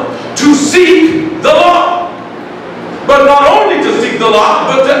what? To seek the law. But not only to seek the law,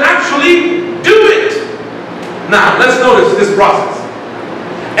 but to actually do it. Now, let's notice this process.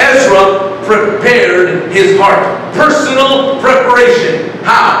 Ezra prepared his heart. Personal preparation.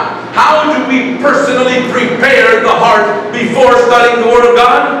 How? How do we personally prepare the heart before studying the Word of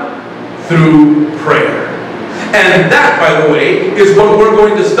God? Through prayer. And that, by the way, is what we're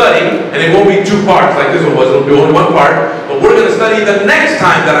going to study. And it won't be two parts like this one was. It'll be only one part. But we're going to study the next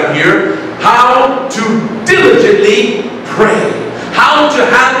time that I'm here how to diligently pray. How to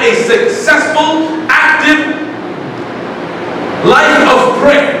have a successful, active life of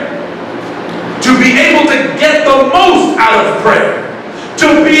prayer, to be able to get the most out of prayer,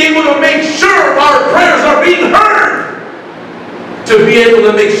 to be able to make sure our prayers are being heard, to be able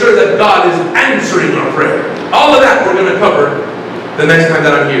to make sure that God is answering our prayer. All of that we're going to cover the next time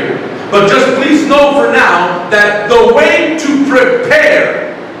that I'm here. But just please know for now that the way to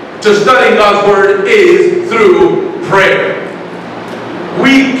prepare to studying God's Word is through prayer.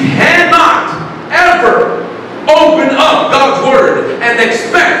 We cannot ever open up God's Word and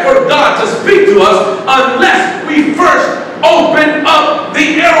expect for God to speak to us unless we first open up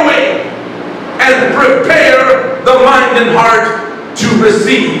the airway and prepare the mind and heart to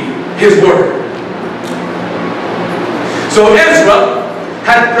receive His Word. So Ezra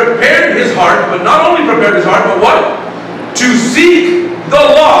had prepared his heart, but not only prepared his heart, but what? To seek the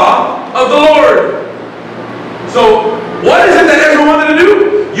law of the Lord. So what is it that Ezra wanted to do?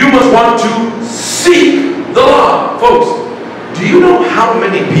 You must want to seek the law. Folks, do you know how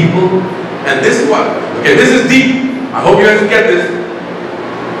many people, and this is what, okay, this is deep. I hope you guys can get this.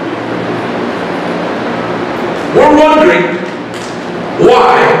 We're wondering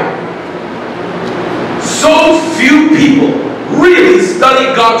why so few people really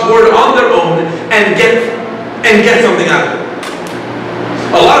study God's Word on their own and get something out of it.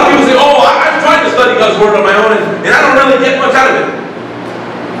 A lot of people say, oh, I've tried to study God's Word on my own and I don't really get much out of it.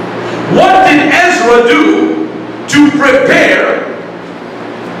 What did Ezra do to prepare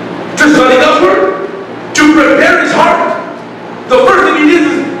to study God's Word? To prepare his heart. The first thing he did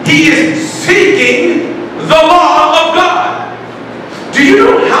is he is seeking the law of God. Do you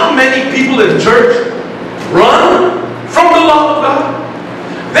know how many people in church run from the law of God?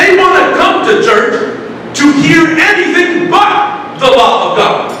 They want to come to church to hear anything but the law of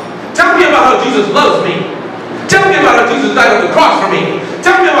God. Tell me about how Jesus loves me. Tell me about how Jesus died on the cross for me.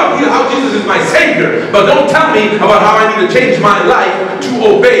 Tell me about how Jesus is my Savior. But don't tell me about how I need to change my life to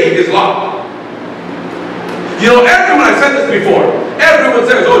obey His law. You know, everyone, I've said this before, everyone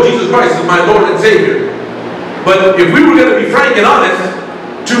says, oh, Jesus Christ is my Lord and Savior. But if we were going to be frank and honest,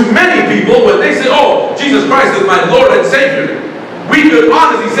 to many people, when they say, oh, Jesus Christ is my Lord and Savior, we could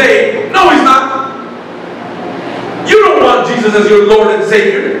honestly say, no, He's not. You don't want Jesus as your Lord and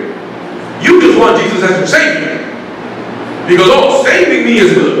Savior. You just want Jesus as your Savior. Because, oh, saving me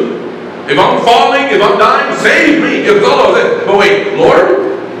is good. If I'm falling, if I'm dying, save me. It's all of that. But wait,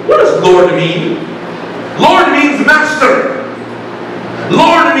 Lord? What does Lord mean? Lord means master.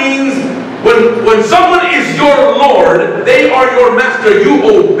 Lord means when someone is your Lord, they are your master. You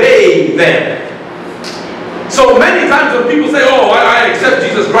obey them. So many times when people say, oh, I accept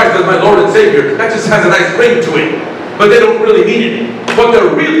Jesus Christ as my Lord and Savior, that just has a nice ring to it. But they don't really mean it. What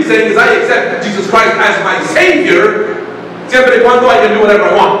they're really saying is, I accept Jesus Christ as my Savior, siempre y cuando I can do whatever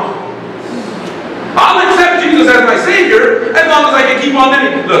I want. I'll accept Jesus as my Savior as long as I can keep on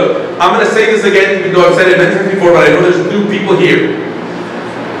living. Look, I'm going to say this again, even though I've said it many times before, but I know there's new people here.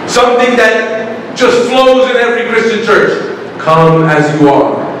 Something that just flows in every Christian church. Come as you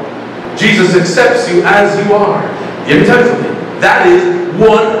are. Jesus accepts you as you are. Let me tell you something. That is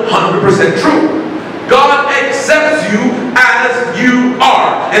 100% true. God accepts you as you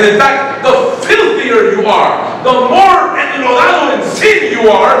are. And in fact, the filthier you are, the more enrolado in sin you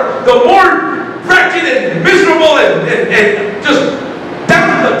are, the more wretched and miserable and just down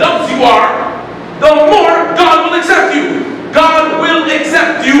in the dumps you are, the more God will accept you. God will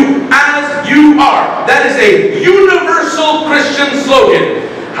accept you as you are. That is a universal Christian slogan.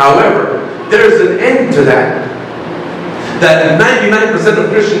 However, there's an end to that 99% of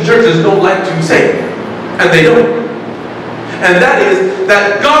Christian churches don't like to say. And they don't. And that is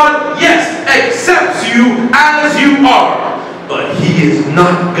that God, yes, accepts you as you are, but He is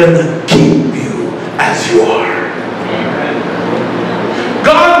not going to keep you as you are.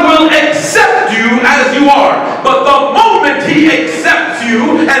 God will accept you as you are, but the moment He accepts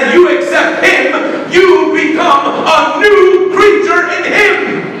you and you accept Him, you become a new creature in Him.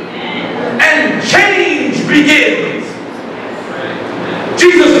 And change begins.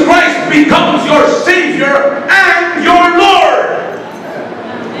 Jesus Christ becomes your Savior and your Lord.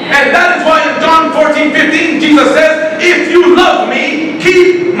 And that is why in John 14:15 Jesus says, if you love me,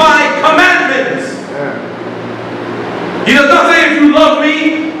 keep my commandments. He does not say, if you love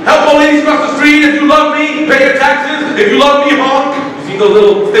me, help the ladies across the street. If you love me, pay your taxes. If you love me, honk. You see those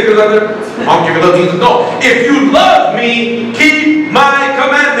little stickers out there? Honk if you love Jesus. No. If you love me, keep my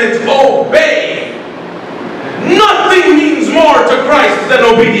commandments. Obey. Nothing means more to Christ than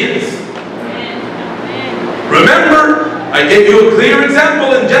obedience. Remember, I gave you a clear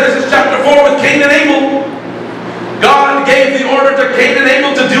example in Genesis chapter 4 with Cain and Abel. God gave the order to Cain and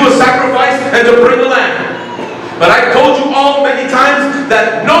Abel to do a sacrifice and to bring a lamb. But I've told you all many times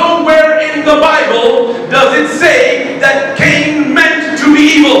that nowhere in the Bible does it say that Cain meant to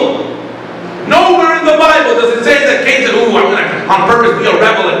be evil. Nowhere in the Bible does it say that Cain said, ooh, I'm going to on purpose be a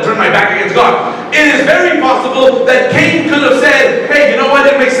rebel and turn my back against God. It is very possible that Cain could have said, hey, you know what?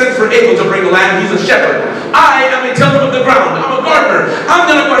 It makes sense for Abel to bring a lamb. He's a shepherd. I am a tiller of the ground. I'm a gardener. I'm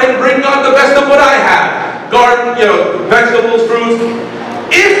going to go ahead and bring God the best of what I have. Garden, vegetables, fruits.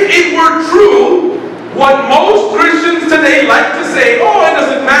 If it were true, what most Christians today like to say, oh, it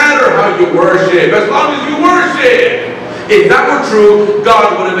doesn't matter how you worship, as long as you worship. If that were true,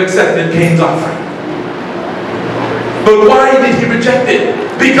 God would have accepted Cain's offering. But why did He reject it?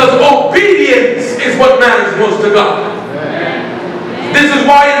 Because obedience is what matters most to God. This is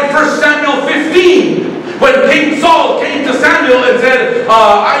why in 1 Samuel 15, when King Saul came to Samuel and said,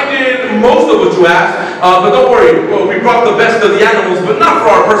 I did most of what you asked, but don't worry, we brought the best of the animals, but not for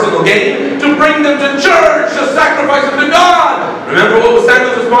our personal gain, to bring them to church, to sacrifice them to God. Remember what was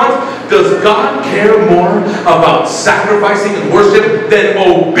Samuel's response? Does God care more about sacrificing and worship than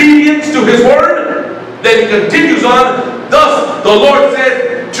obedience to His word? Then he continues on, thus the Lord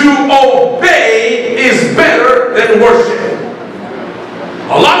said, to obey is better than worship.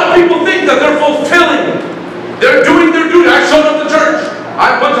 A lot of people think that they're fulfilling. They're doing their duty. I showed up to church.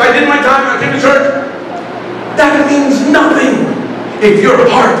 I did my time. I came to church. That means nothing if your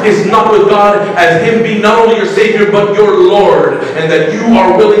heart is not with God as Him being not only your Savior but your Lord, and that you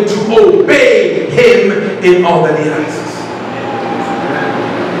are willing to obey Him in all that He asks.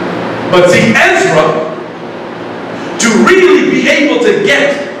 But see, Ezra, to really be able to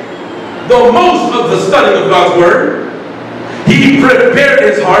get the most of the study of God's Word, he prepared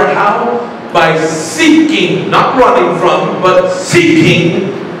his heart. How? By seeking, not running from, but seeking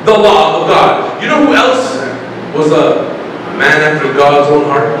the law of God. You know who else was a man after God's own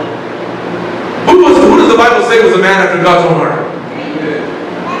heart? Who does the Bible say was a man after God's own heart?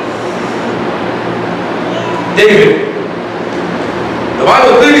 David. The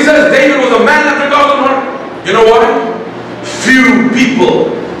Bible clearly says David was a man after God's own heart. You know why? Few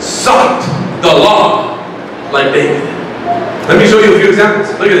people sought the law like David. Let me show you a few examples.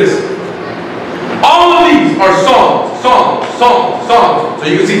 Look at this. All of these are songs. So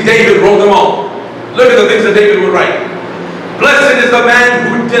you can see David wrote them all. Look at the things that David would write. Blessed is the man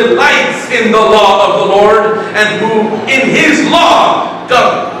who delights in the law of the Lord, and who in His law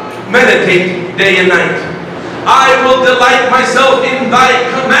doth meditate day and night. I will delight myself in thy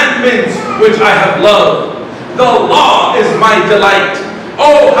commandments, which I have loved. The law is my delight.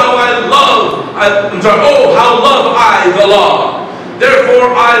 Oh, how love I the law.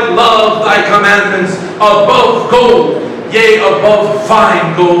 Therefore I love thy commandments above gold, yea, above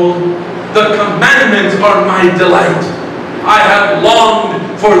fine gold. The commandments are my delight. I have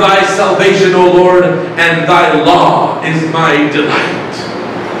longed for thy salvation, O Lord, and thy law is my delight.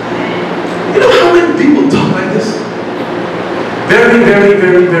 You know how many people talk like this? Very, very,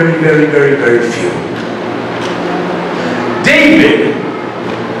 very, very, very, very, very few. David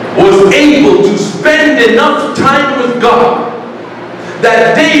was able to spend enough time with God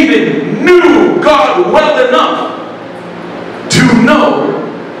that David knew God well enough to know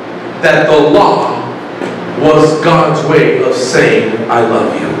that the law was God's way of saying, I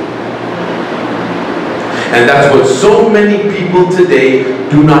love you. And that's what so many people today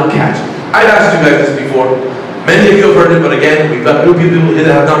do not catch. I've asked you guys this before. Many of you have heard it, but again, we've got new people here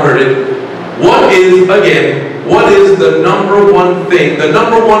that have not heard it. What is the number one thing, the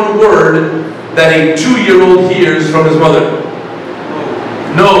number one word that a 2-year-old hears from his mother?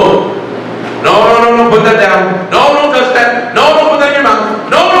 No. No, put that down. No, don't touch that. No, don't put that in your mouth.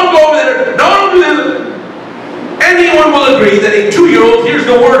 No, don't go over there. No, don't do this. Anyone will agree that a 2-year-old hears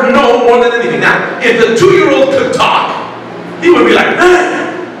the word no more than anything. Now, if the 2-year-old could talk, he would be like,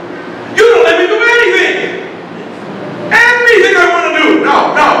 man, you don't let me do anything. Anything I want to do.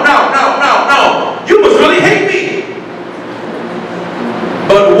 No. You must really hate me.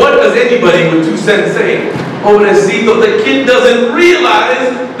 But what does anybody with 2 cents say? Pobrecito, the kid doesn't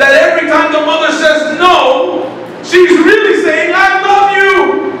realize that every time the mother says no, she's really saying, I love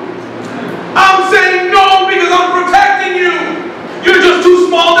you. I'm saying no because I'm protecting you. You're just too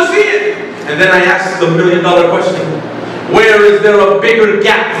small to see it. And then I ask the $1 million question. Where is there a bigger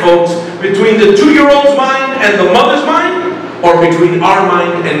gap, folks, between the 2-year-old's mind and the mother's mind, or between our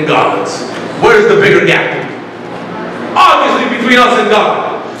mind and God's? Where's the bigger gap? Obviously between us and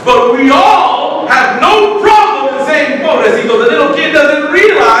God. But we all have no problem in saying, pobrecito, the little kid doesn't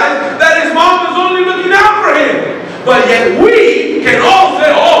realize that his mom is only looking out for him. But yet we can all say,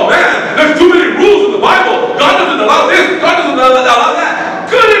 oh man, there's too many rules in the Bible. God doesn't allow this, God doesn't allow that.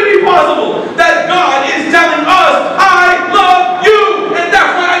 Could it be possible that God is telling us, I love you, and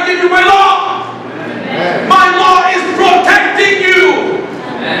that's why I give you my law? Amen. My law is protecting you.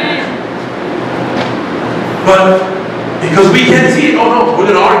 Amen. But because we can't see it, oh no, we're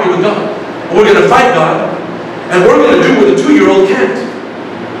going to argue with God. We're going to fight God. And we're going to do what the 2-year-old can't.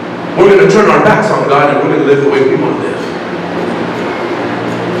 We're going to turn our backs on God and we're going to live the way we want to live.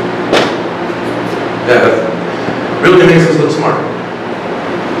 That really makes us look smart.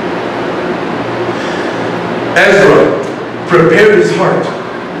 Ezra prepared his heart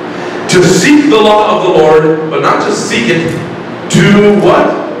to seek the law of the Lord, but not just seek it, to what?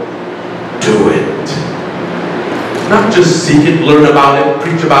 Do it. Not just seek it, learn about it,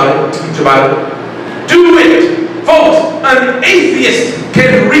 preach about it, teach about it. Do it. Folks, an atheist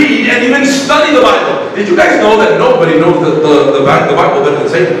can read and even study the Bible. Did you guys know that nobody knows the Bible better than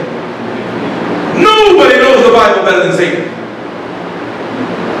Satan? Nobody knows the Bible better than Satan.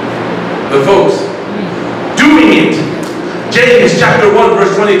 But folks, doing it. James chapter 1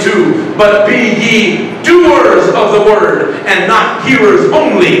 verse 22. But be ye doers of the word and not hearers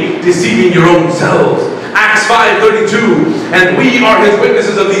only, deceiving your own selves. Acts 5:32. And we are his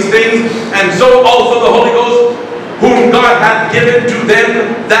witnesses of these things, and so also the Holy Ghost, whom God hath given to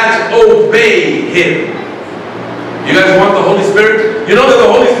them that obey him. You guys want the Holy Spirit? You know that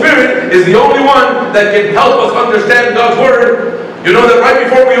the Holy Spirit is the only one that can help us understand God's word. You know that right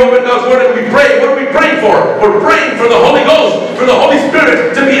before we open God's word and we pray, what are we praying for? We're praying for the Holy Ghost, for the Holy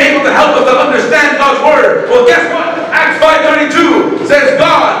Spirit to be able to help us to understand God's word. Well, guess what? Acts 5:32 says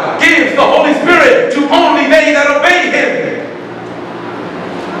God gives the Holy Spirit to only they that obey him.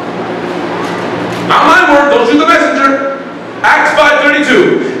 Not my word, don't shoot the messenger. Acts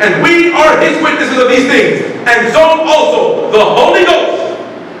 5:32. And we are his witnesses of these things, and so also the Holy Ghost,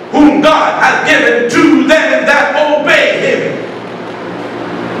 whom God hath given to them that obey him.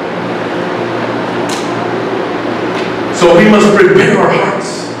 So we must prepare our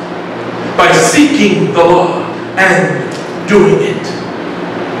hearts by seeking the law and doing it.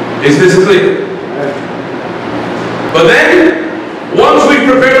 Is this clear? But then, once we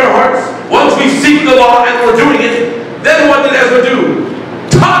prepare our hearts, once we seek the law and we're doing it, then what did Ezra do?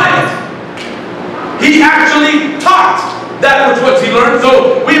 Taught it. He actually taught that which he learned.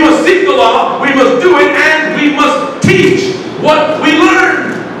 So we must seek the law, we must do it, and we must teach what we learned.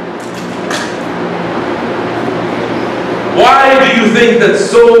 Why do you think that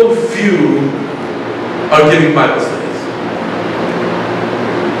so few are giving Bible studies?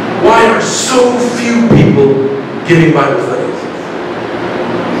 Why are so few people giving Bible studies?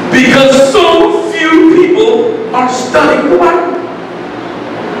 Because so few people are studying the Bible.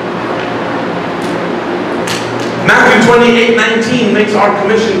 Matthew 28:19 makes our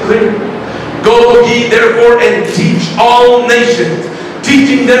commission clear. Go ye therefore and teach all nations,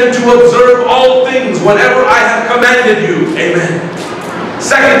 teaching them to observe all things, whatever I have commanded you. Amen.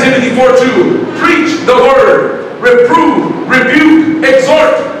 2 Timothy 4:2, preach the word, reprove, rebuke,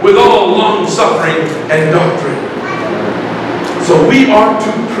 exhort with all long suffering and doctrine. So we are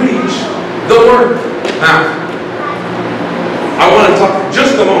to preach the word. Now, I want to talk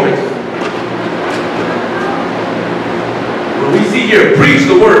just a moment. When we see here, preach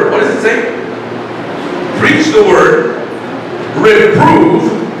the word, what does it say? Preach the word, reprove,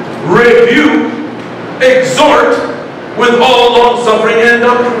 rebuke, exhort with all long suffering and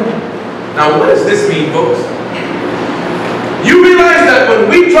doctrine. Now, what does this mean, folks? You realize that when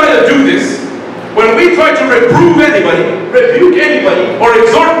we try to do this, when we try to reprove anybody, rebuke anybody, or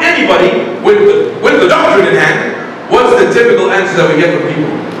exhort anybody with the doctrine in hand, what's the typical answer that we get from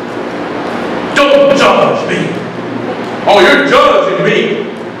people? Don't judge me. Oh, you're judging me.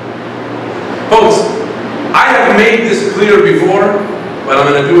 Folks, I have made this clear before, but I'm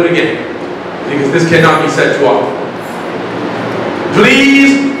going to do it again, because this cannot be said too often.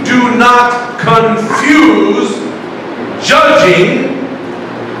 Please do not confuse judging,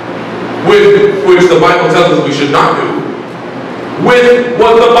 which the Bible tells us we should not do, with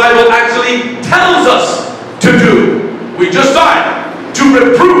what the Bible actually tells us to do. We just saw it. To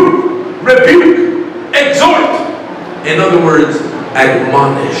reprove, rebuke, exhort. In other words,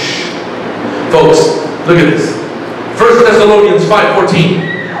 admonish. Folks, look at this. 1 Thessalonians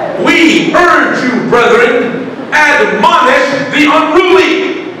 5:14. We urge you, brethren, admonish the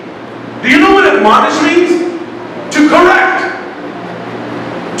unruly. Do you know what admonish means? To correct,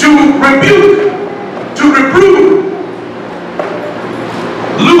 to rebuke, to reprove.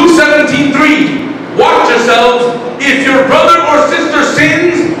 Luke 17:3. Watch yourselves. If your brother or sister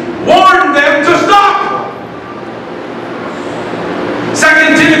sins, warn them to stop.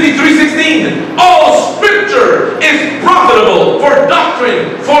 2 Timothy 3:16. All scripture is profitable for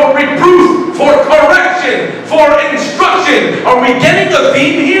doctrine, for reproof, for correction, for instruction. Are we getting a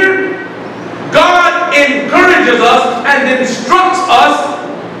theme here? God encourages us and instructs us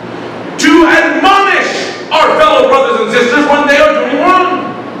to admonish our fellow brothers and sisters when they are doing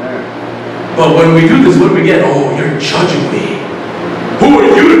wrong. But when we do this, what do we get? Oh, you're judging me. Who are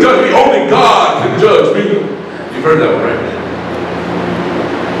you to judge me? Only God can judge me. You've heard that one, right?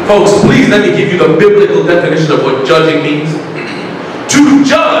 Folks, please let me give you the biblical definition of what judging means. To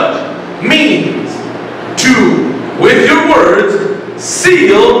judge means to, with your words,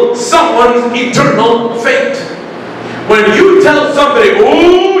 seal someone's eternal fate. When you tell somebody,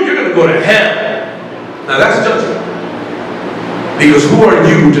 oh, you're going to go to hell, now that's judgment. Because who are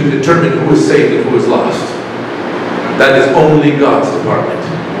you to determine who is saved and who is lost? That is only God's department.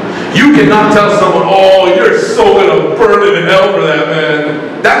 You cannot tell someone, oh, you're so going to burn in hell for that,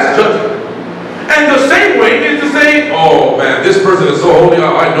 man. That's judgment. And the same way is to say, oh, man, this person is so holy,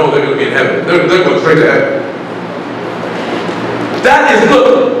 I know they're going to be in heaven. They're going straight to heaven. That is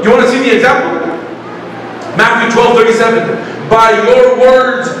good. You want to see the example? Matthew 12:37. By your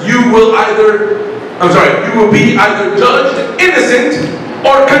words you will be either judged innocent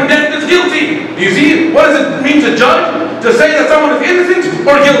or condemned as guilty. Do you see? What does it mean to judge? To say that someone is innocent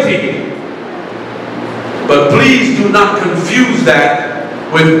or guilty. But please do not confuse that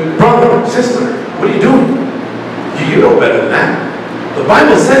with brother, sister. What are you doing? You know better than that. The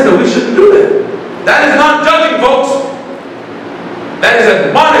Bible says that we shouldn't do that. That is not judging, folks. That is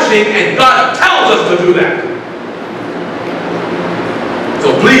admonishing, and God tells us to do that.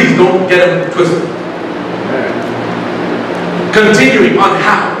 So please don't get them twisted. Continuing on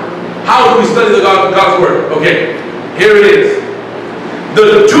how. How do we study God's Word? Okay, here it is.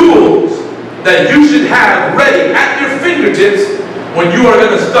 The tools that you should have ready at your fingertips when you are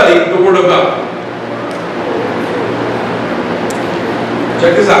going to study the Word of God.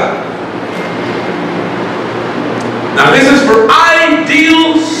 Check this out. Now this is for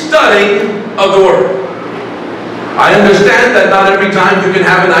ideal studying of the Word. I understand that not every time you can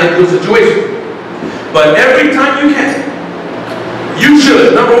have an ideal situation. But every time you can, you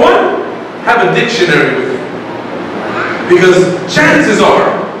should, number one, have a dictionary with you. Because chances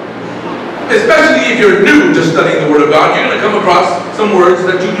are, especially if you're new to studying the Word of God, you're going to come across some words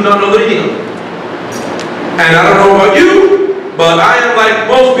that you do not know the meaning of. And I don't know about you, but I am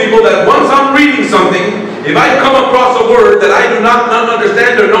like most people that once I'm reading something, if I come across a word that I do not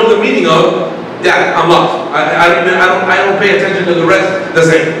understand or know the meaning of, yeah, I'm lost. I don't pay attention to the rest the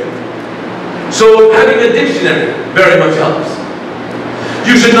same. So having a dictionary very much helps.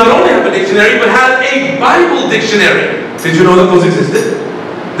 You should not only have a dictionary, but have a Bible dictionary. Did you know that those existed?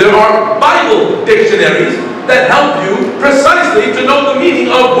 There are Bible dictionaries that help you precisely to know the meaning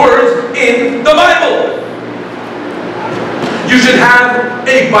of words in the Bible. You should have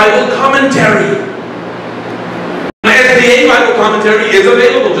a Bible commentary. An SDA Bible commentary is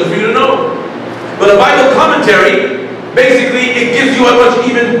available, just for you to know. But a Bible commentary, basically, it gives you a much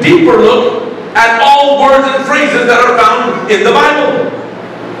even deeper look at all words and phrases that are found in the Bible.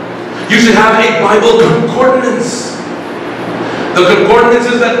 You should have a Bible concordance. The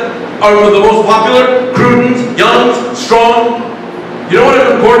concordances that are the most popular: Cruden's, Young's, Strong. You know what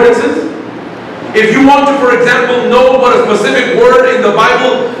a concordance is? If you want to, for example, know what a specific word in the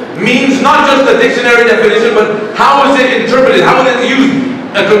Bible means, not just the dictionary definition, but how is it interpreted, how is it used,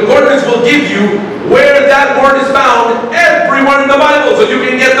 a concordance will give you where that word is found everywhere in the Bible, so you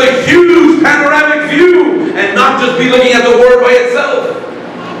can get the huge panoramic view and not just be looking at the word by itself.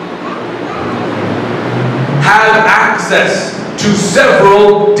 Have access to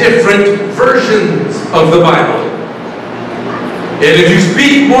several different versions of the Bible. And if you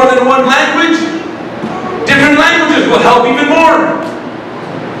speak more than one language, different languages will help even more.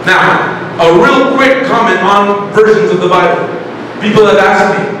 Now, a real quick comment on versions of the Bible. People have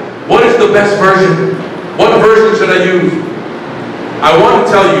asked me, what is the best version? What version should I use? I want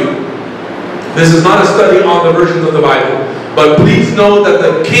to tell you, this is not a study on the versions of the Bible, but please know that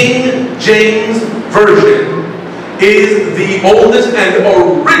the King James Version is the oldest and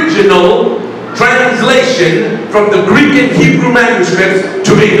original translation from the Greek and Hebrew manuscripts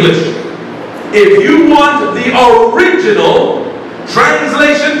to English. If you want the original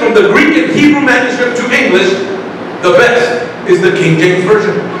translation from the Greek and Hebrew manuscript to English, the best is the King James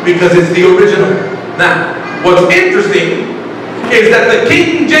Version, because it's the original. Now, what's interesting is that the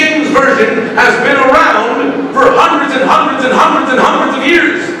King James Version has been around for hundreds and hundreds and hundreds and hundreds of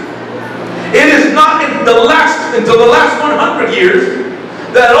years. It is not until the last 100 years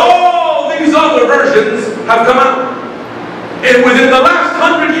that all these other versions have come out. And within the last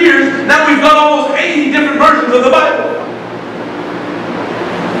 100 years, now we've got almost 80 different versions of the Bible.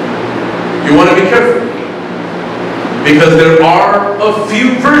 You want to be careful, because there are a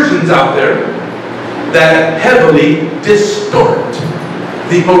few versions out there that heavily distort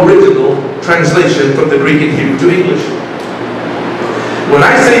the original translation from the Greek and Hebrew to English. When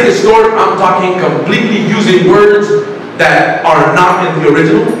I say distort, I'm talking completely using words that are not in the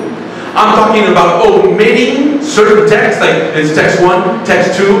original. I'm talking about omitting certain texts, like it's text 1,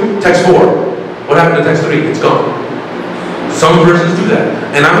 text 2, text 4. What happened to text 3? It's gone. Some versions do that.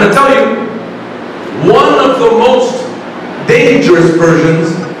 And I'm going to tell you, one of the most dangerous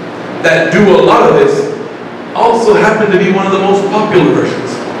versions that do a lot of this also happen to be one of the most popular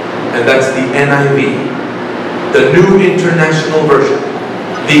versions. And that's the NIV, the New International Version.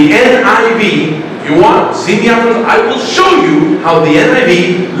 The NIV, if you want, see me afterwards, I will show you how the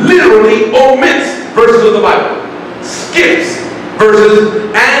NIV literally omits verses of the Bible, skips verses,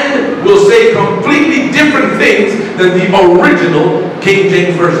 and will say completely different things than the original King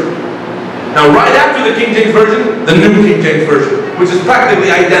James Version. Now, right after the King James Version, the New King James Version, which is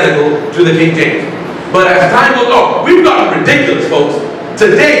practically identical to the King James. But as time goes on, we've gotten ridiculous, folks.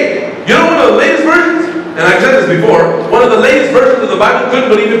 Today, you know one of the latest versions? And I've said this before, one of the latest versions of the Bible,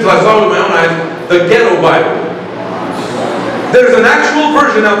 couldn't believe it until I saw it with my own eyes, the Ghetto Bible. There's an actual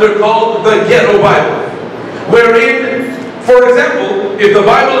version out there called the Ghetto Bible, wherein, for example, if the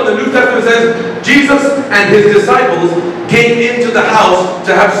Bible in the New Testament says Jesus and his disciples came into the house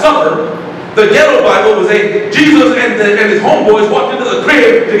to have supper, the Ghetto Bible would say Jesus and his homeboys walked into the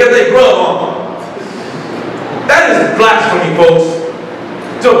crib to get their grub on. That is blasphemy, folks.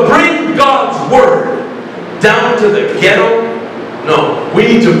 To bring God's word down to the ghetto? No, we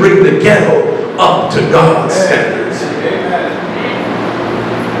need to bring the ghetto up to God's standards.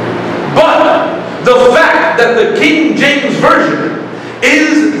 But the fact that the King James Version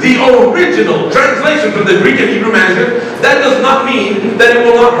is the original translation from the Greek and Hebrew manuscript, that does not mean that it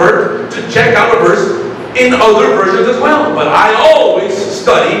will not hurt to check out a verse in other versions as well. But I always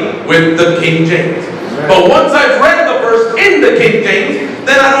study with the King James. But once I've read the verse in the King James,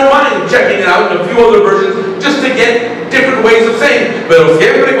 then I don't mind checking it out in a few other versions just to get different ways of saying. Pero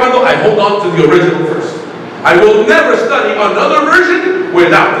siempre cuando I hold on to the original first. I will never study another version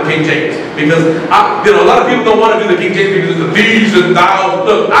without the King James, because a lot of people don't want to do the King James because it's the these and thous.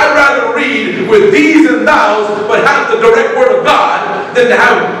 Look, I'd rather read with these and thous, but have the direct word of God, than to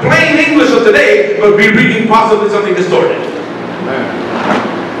have plain English of today, but be reading possibly something distorted.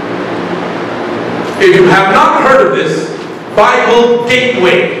 If you have not heard of this,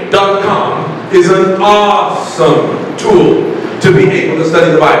 BibleGateway.com is an awesome tool to be able to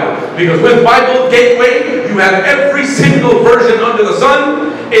study the Bible. Because with Bible Gateway, you have every single version under the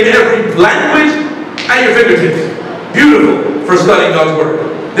sun, in every language, at your fingertips. Beautiful for studying God's Word.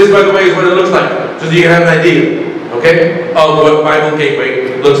 This, by the way, is what it looks like, so that you can have an idea, okay, of what Bible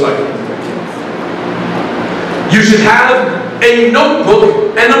Gateway looks like. You should have a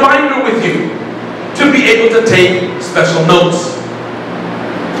notebook and a binder with you to be able to take special notes.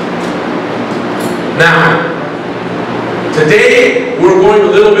 Now, today we're going a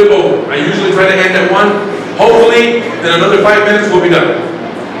little bit over. I usually try to end at 1. Hopefully, in another 5 minutes we'll be done.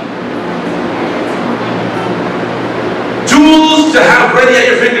 Tools to have ready at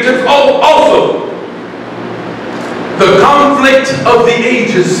your fingertips. Oh, also, the Conflict of the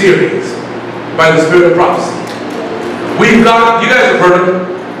Ages series by the Spirit of Prophecy. We've got, you guys have heard of it,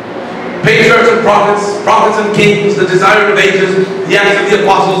 Patriarchs and Prophets, Prophets and Kings, the Desire of Ages, the Acts of the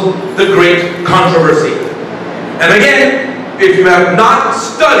Apostles, the Great Controversy. And again, if you have not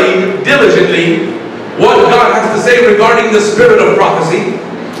studied diligently what God has to say regarding the spirit of prophecy,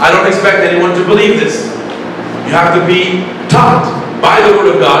 I don't expect anyone to believe this. You have to be taught by the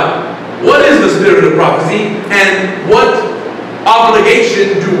Word of God what is the spirit of prophecy and what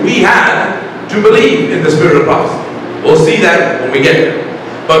obligation do we have to believe in the spirit of prophecy. We'll see that when we get there.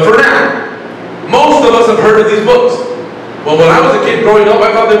 But for now, most of us have heard of these books. Well, when I was a kid growing up,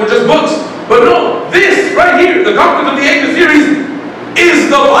 I thought they were just books. But no, this right here, the Conflict of the Ages series, is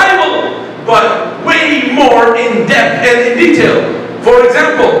the Bible, but way more in depth and in detail. For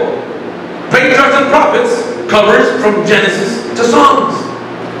example, Patriarchs and Prophets covers from Genesis to Psalms.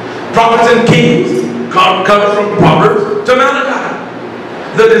 Prophets and Kings covers from Proverbs to Malachi.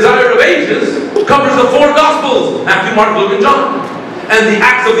 The Desire of Ages covers the 4 Gospels, Matthew, Mark, Luke, and John. And the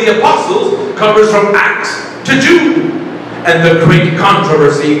Acts of the Apostles covers from Acts to Jude. And the Great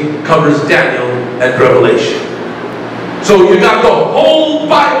Controversy covers Daniel and Revelation. So you got the whole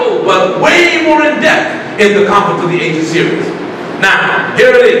Bible, but way more in depth in the Conflict of the Ages series. Now,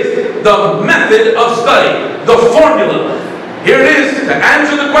 here it is, the method of study, the formula. Here it is, to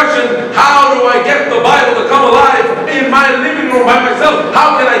answer the question, how do I get the Bible to come alive in my living room by myself?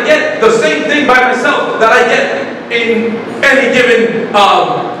 How can I get the same thing by myself that I get in any given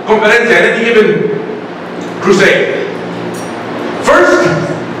conferencia, in any given crusade? First,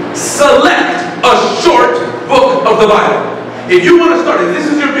 select a short book of the Bible. If you want to start, if this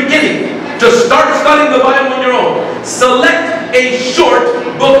is your beginning, to start studying the Bible on your own, select a short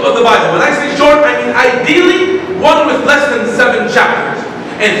book of the Bible. When I say short, I mean ideally one with less than 7 chapters.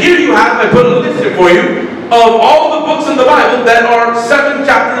 And here you have, I put a list here for you, of all the books in the Bible that are 7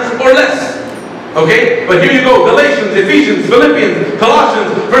 chapters or less. Okay? But here you go, Galatians, Ephesians, Philippians,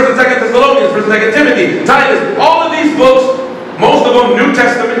 Colossians, 1st and 2nd Thessalonians, 1st and 2nd Timothy, Titus, all of these books, most of them New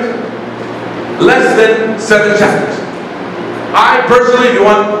Testament, less than 7 chapters. I personally, if you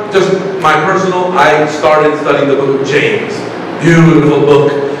want just my personal, I started studying the book of James. Beautiful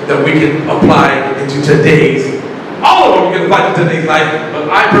book that we can apply into today's, all of them you can apply to today's life, but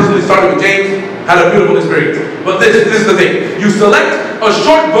I personally started with James, had a beautiful experience. But this is the thing. You select a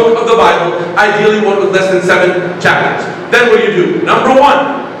short book of the Bible, ideally one with less than 7 chapters. Then what do you do? Number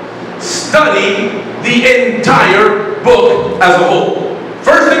 1, study the entire book as a whole.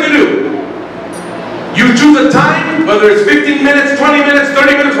 First thing you do, you choose a time, whether it's 15 minutes, 20 minutes,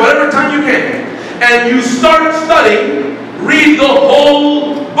 30 minutes, whatever time you can, and you start studying, read the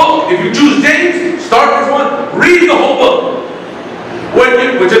whole book. If you choose James, start with 1, read the whole book.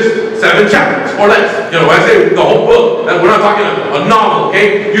 Which is 7 chapters or less. You know, when I say the whole book, we're not talking a novel,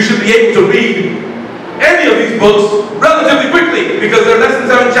 okay? You should be able to read any of these books relatively quickly because they're less than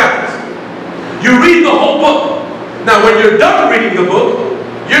 7 chapters. You read the whole book. Now, when you're done reading the book,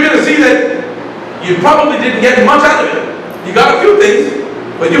 you're going to see that you probably didn't get much out of it. You got a few things,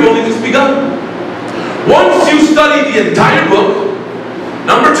 but you've only just begun. Once you study the entire book,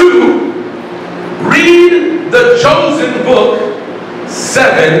 number 2, read the chosen book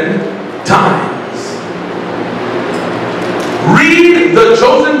 7 times. Read the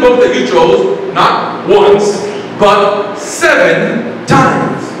chosen book that you chose, not once, but 7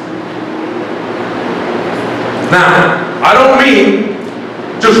 times. Now, I don't mean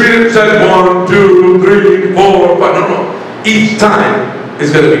just read it, said 1, 2, 3, 4, 5. No. Each time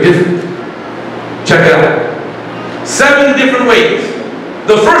is going to be different. Check it out. 7 different ways.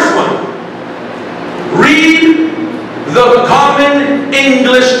 The first one, read the Common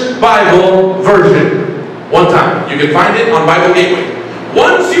English Bible version. One time. You can find it on Bible Gateway.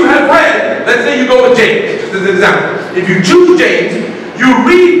 Once you have read, let's say you go with James, just as an example. If you choose James, you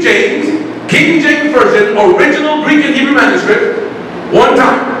read James King James Version, original Greek and Hebrew manuscript, one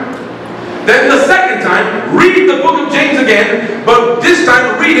time. Then the second time, read the book of James again, but this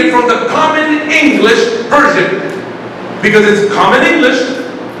time read it from the Common English Version. Because it's Common English,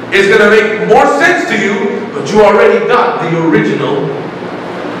 it's going to make more sense to you, but you already got the original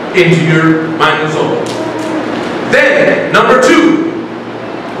into your mind and soul. Then, number 2,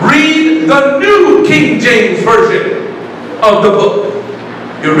 read the New King James Version of the book.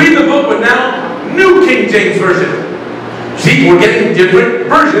 You read the book, but now, New King James Version. See, we're getting different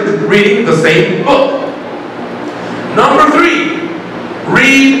versions reading the same book. Number 3,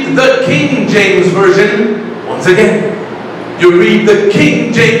 read the King James Version once again. You read the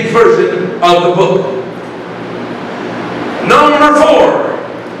King James Version of the book. Number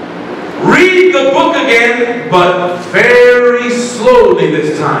 4, read the book again, but very slowly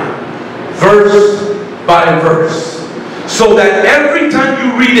this time. Verse by verse. So that every time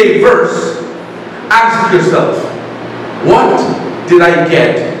you read a verse, ask yourself, what did I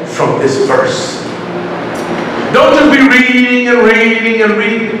get from this verse? Don't just be reading and reading and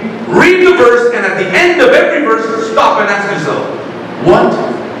reading. Read the verse, and at the end of every verse, stop and ask yourself, what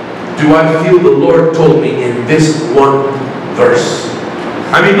do I feel the Lord told me in this one verse?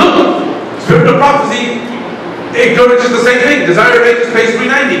 I mean, look, Spirit of Prophecy encourages the same thing. Desire of Ages, page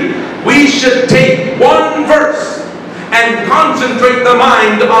 390. We should take one verse and concentrate the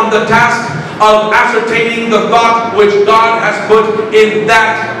mind on the task of ascertaining the thought which God has put in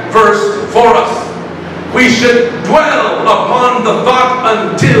that verse for us. We should dwell upon the thought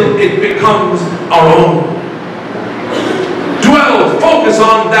until it becomes our own. Dwell, focus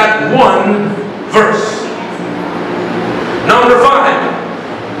on that one verse. Number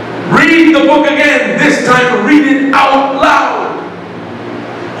 5, read the book again. This time read it out loud.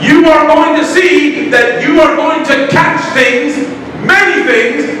 You are going to see that you are going to catch things, many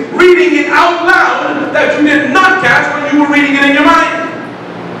things, reading it out loud that you did not catch when you were reading it in your mind.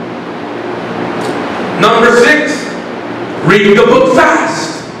 Number 6, read the book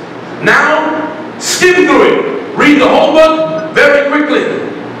fast. Now, skim through it. Read the whole book very quickly.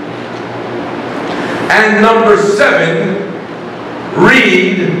 And number 7,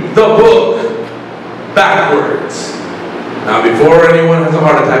 read the book backwards. Now, before anyone has a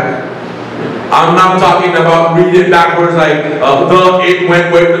heart attack, I'm not talking about read it backwards like it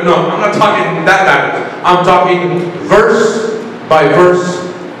went way. No, I'm not talking that backwards. I'm talking verse by verse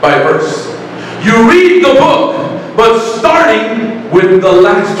by verse. You read the book, but starting with the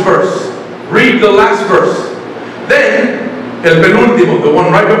last verse. Read the last verse. Then, el penúltimo, the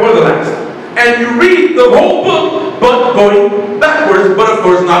one right before the last. And you read the whole book, but going backwards, but of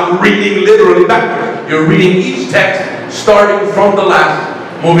course not reading literally backwards. You're reading each text, starting from the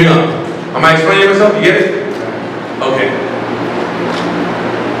last, moving on. Am I explaining myself? You get it? Okay.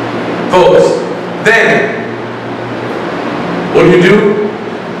 Folks, then, what do?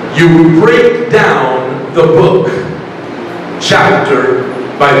 You break down the book, chapter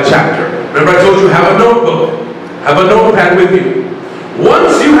by chapter. Remember I told you, have a notebook, have a notepad with you.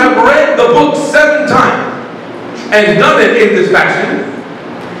 Once you have read the book 7 times, and done it in this fashion,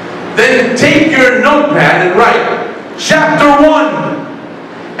 then take your notepad and write chapter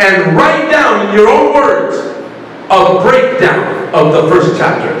 1 and write down in your own words a breakdown of the first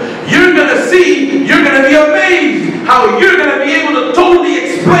chapter. You're going to see, you're going to be amazed how you're going to be able to totally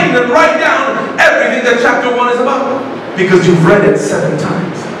explain and write down everything that chapter 1 is about, because you've read it 7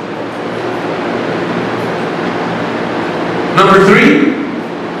 times. Number 3,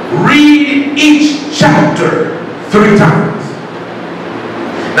 read each chapter 3 times.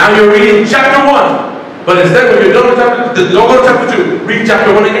 Now you're reading chapter 1, but instead when you're done with don't go to chapter 2. Read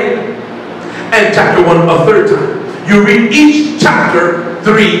chapter 1 again. And chapter 1 a third time. You read each chapter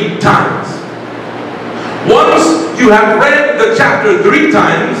 3 times. Once you have read the chapter 3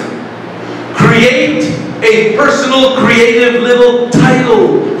 times, create a personal, creative little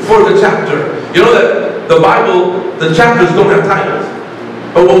title for the chapter. You know that the Bible, the chapters don't have titles.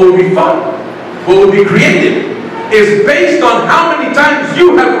 But what would be fun, what would be creative, is based on how many times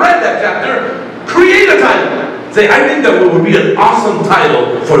you have read that chapter, create a title. Say, I think that what would be an awesome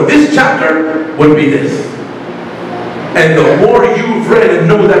title for this chapter would be this. And the more you've read and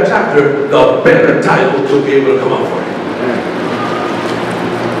know that chapter, the better title to be able to come up for it.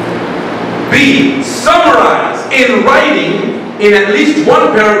 B, summarize in writing in at least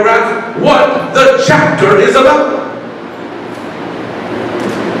one paragraph what the chapter is about.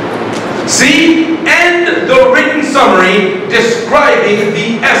 C, end the written summary describing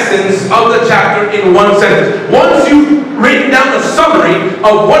the essence of the chapter in one sentence. Once you've written down a summary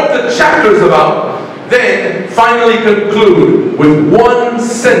of what the chapter is about, then finally conclude with one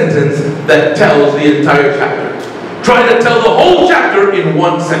sentence that tells the entire chapter. Try to tell the whole chapter in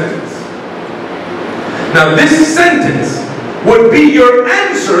one sentence. Now this sentence would be your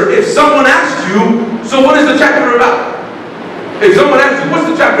answer if someone asked you, so what is the chapter about? If someone asked you, what's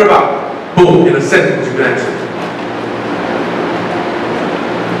the chapter about? Boom, in a sentence you can answer.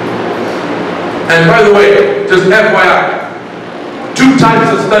 And by the way, just FYI, two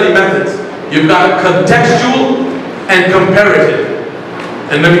types of study methods. You've got contextual and comparative.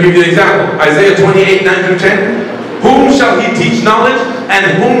 And let me give you an example. Isaiah 28, 9 through 10. Whom shall he teach knowledge, and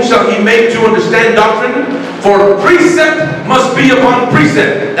whom shall he make to understand doctrine? For precept must be upon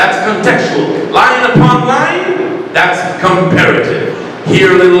precept. That's contextual. Line upon line, that's comparative.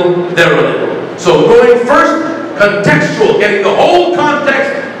 Here a little, there a little. So going first, contextual, getting the whole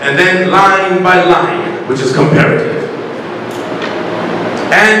context, and then line by line, which is comparative.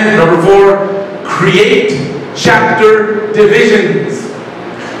 And number 4, create chapter divisions.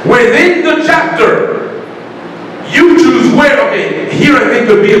 Within the chapter, you choose where, okay, here I think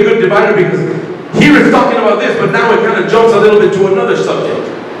would be a good divider because here it's talking about this, but now it kind of jumps a little bit to another subject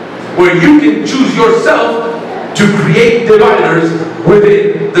where you can choose yourself to create dividers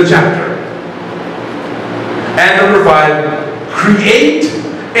within the chapter. And number 5, create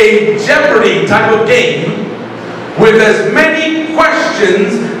a Jeopardy type of game with as many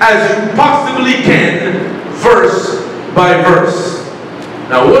questions as you possibly can, verse by verse.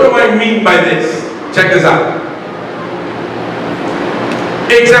 Now what do I mean by this? Check this out.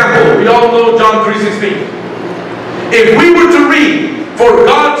 Example, we all know John 3:16. If we were to read, for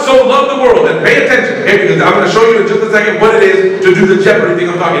God so loved the world, and pay attention, okay, because I'm going to show you in just a second what it is to do the Jeopardy thing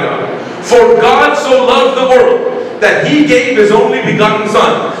I'm talking about. For God so loved the world that he gave his only begotten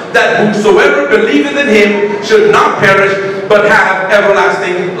Son, that whosoever believeth in him should not perish, but have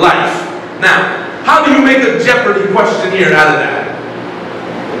everlasting life. Now, how do you make a Jeopardy question here out of that?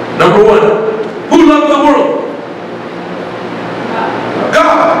 Number 1, who loved the world?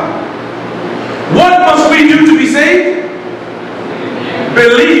 God. What must we do to be saved?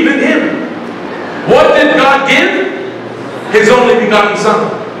 Believe in him. What did God give? His only begotten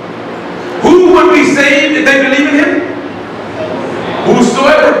Son. Who would be saved if they believe in him?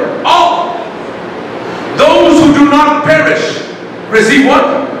 Whosoever. All. Those who do not perish receive what?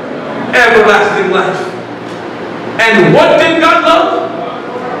 Everlasting life. And what did God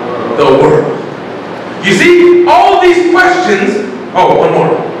love? The world. You see, all these questions. Oh, one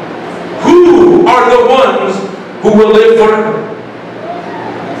more. Who are the ones who will live forever?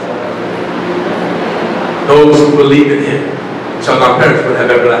 Those who believe in him shall not perish but have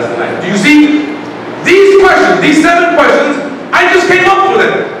everlasting life. Do you see? These questions, these 7 questions, I just came up with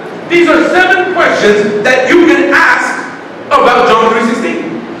them. These are 7 questions that you can ask about John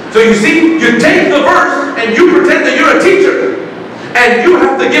 3:16. So you see, you take the verse and you pretend that you're a teacher. And you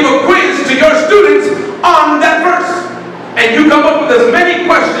have to give a quiz to your students on that verse. And you come up with as many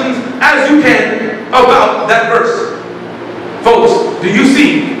questions as you can about that verse. Folks, do you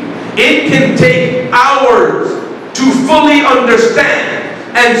see? It can take hours to fully understand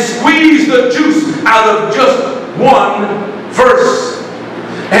and squeeze the juice out of just one verse.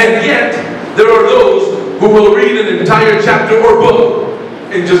 And yet, there are those who will read an entire chapter or book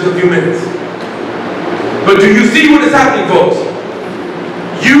in just a few minutes. But do you see what is happening, folks?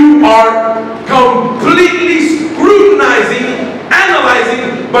 You are completely scrutinizing,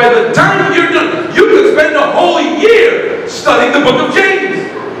 analyzing. By the time you're done, you could spend a whole year studying the book of James,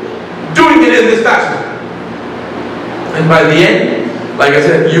 doing it in this fashion. And by the end, like I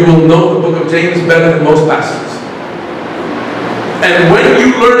said, you will know the book of James better than most pastors. And when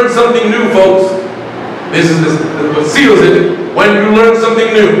you learn something new, folks, this is what seals it. When you learn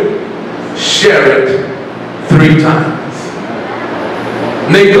something new, share it 3 times.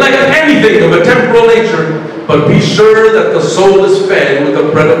 Neglect anything of a temporal nature, but be sure that the soul is fed with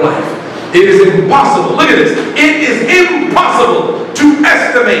the bread of life. It is impossible, look at this, it is impossible to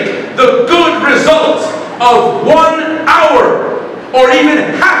estimate the good results of 1 hour or even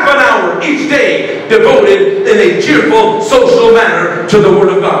half an hour each day devoted in a cheerful, social manner to the Word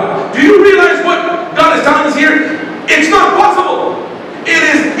of God. Do you realize what God is telling us here? It's not possible. It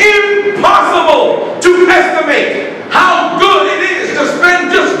is impossible to estimate how good it is to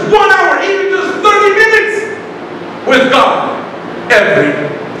spend just 1 hour, even just 30 minutes with God every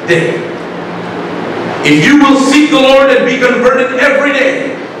day. If you will seek the Lord and be converted every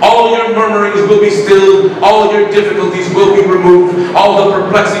day, all your murmurings will be stilled, all your difficulties will be removed, all the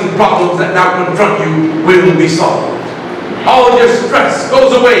perplexing problems that now confront you will be solved. All your stress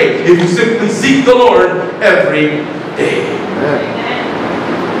goes away if you simply seek the Lord every day.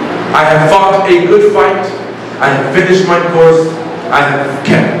 I have fought a good fight. I have finished my course. I have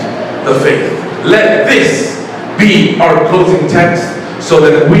kept the faith. Let this be our closing text so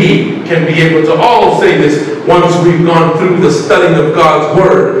that we can be able to all say this once we've gone through the studying of God's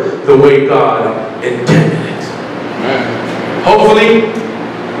Word the way God intended it. Hopefully,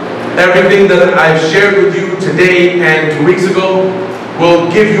 everything that I've shared with you today and 2 weeks ago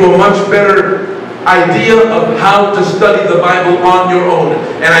will give you a much better idea of how to study the Bible on your own.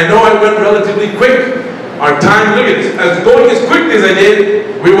 And I know I went relatively quick. Our time, look at this, going as quickly as I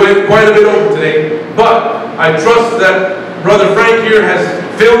did, we went quite a bit over today. But I trust that Brother Frank here has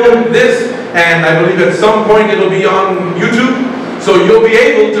filmed this, and I believe at some point it'll be on YouTube. So you'll be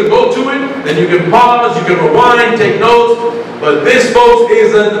able to go to it, and you can pause, you can rewind, take notes. But this, folks,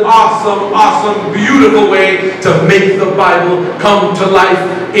 is an awesome, awesome, beautiful way to make the Bible come to life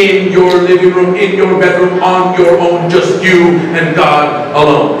in your living room, in your bedroom, on your own, just you and God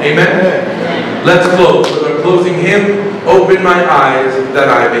alone. Amen? Let's close with our closing hymn, Open My Eyes That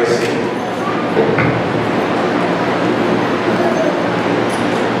I May See.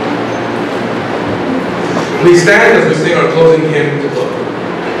 Please stand as we sing our closing hymn to close.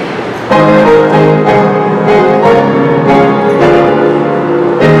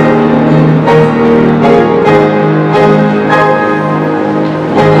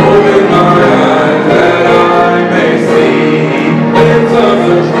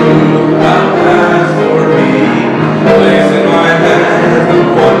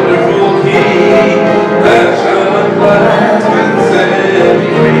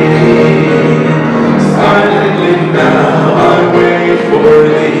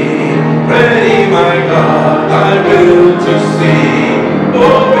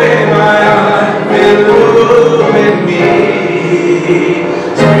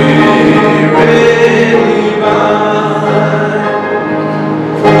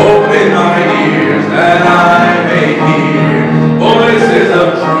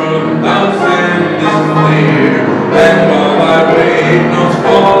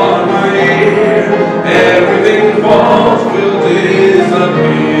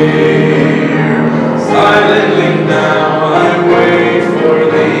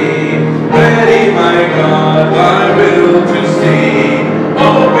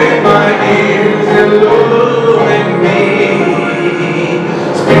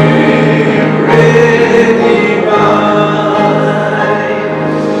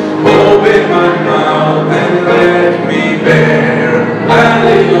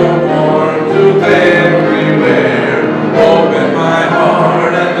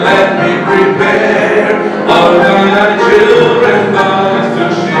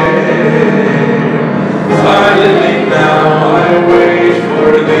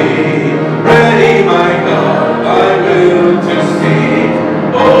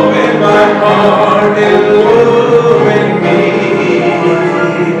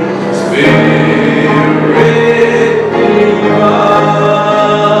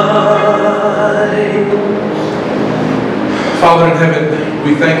 Father in heaven,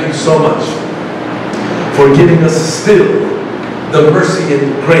 we thank you so much for giving us still the mercy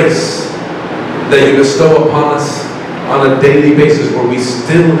and grace that you bestow upon us on a daily basis, where we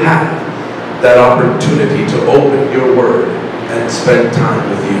still have that opportunity to open your word and spend time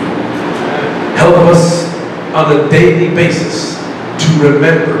with you. Help us on a daily basis to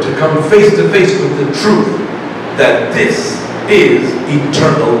remember to come face to face with the truth that this is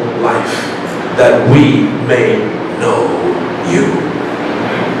eternal life, that we may know you,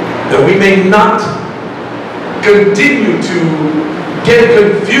 that we may not continue to get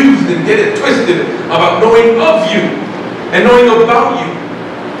confused and get it twisted about knowing of you and knowing about you,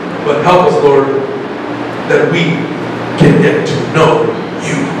 but help us, Lord, that we can get to know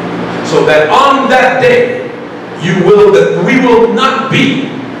you, so that on that day that we will not be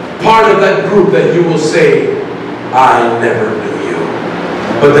part of that group that you will say, I never knew you,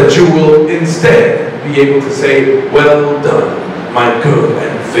 but that you will instead be able to say, well done, my good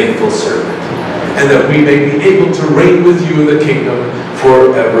and faithful servant, and that we may be able to reign with you in the kingdom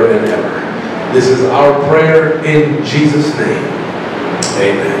forever and ever. This is our prayer in Jesus' name.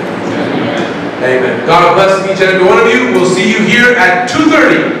 Amen. Amen. Amen. God bless each and every one of you. We'll see you here at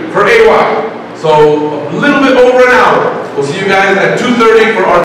 2:30 for AY. So a little bit over an hour. We'll see you guys at 2:30 for our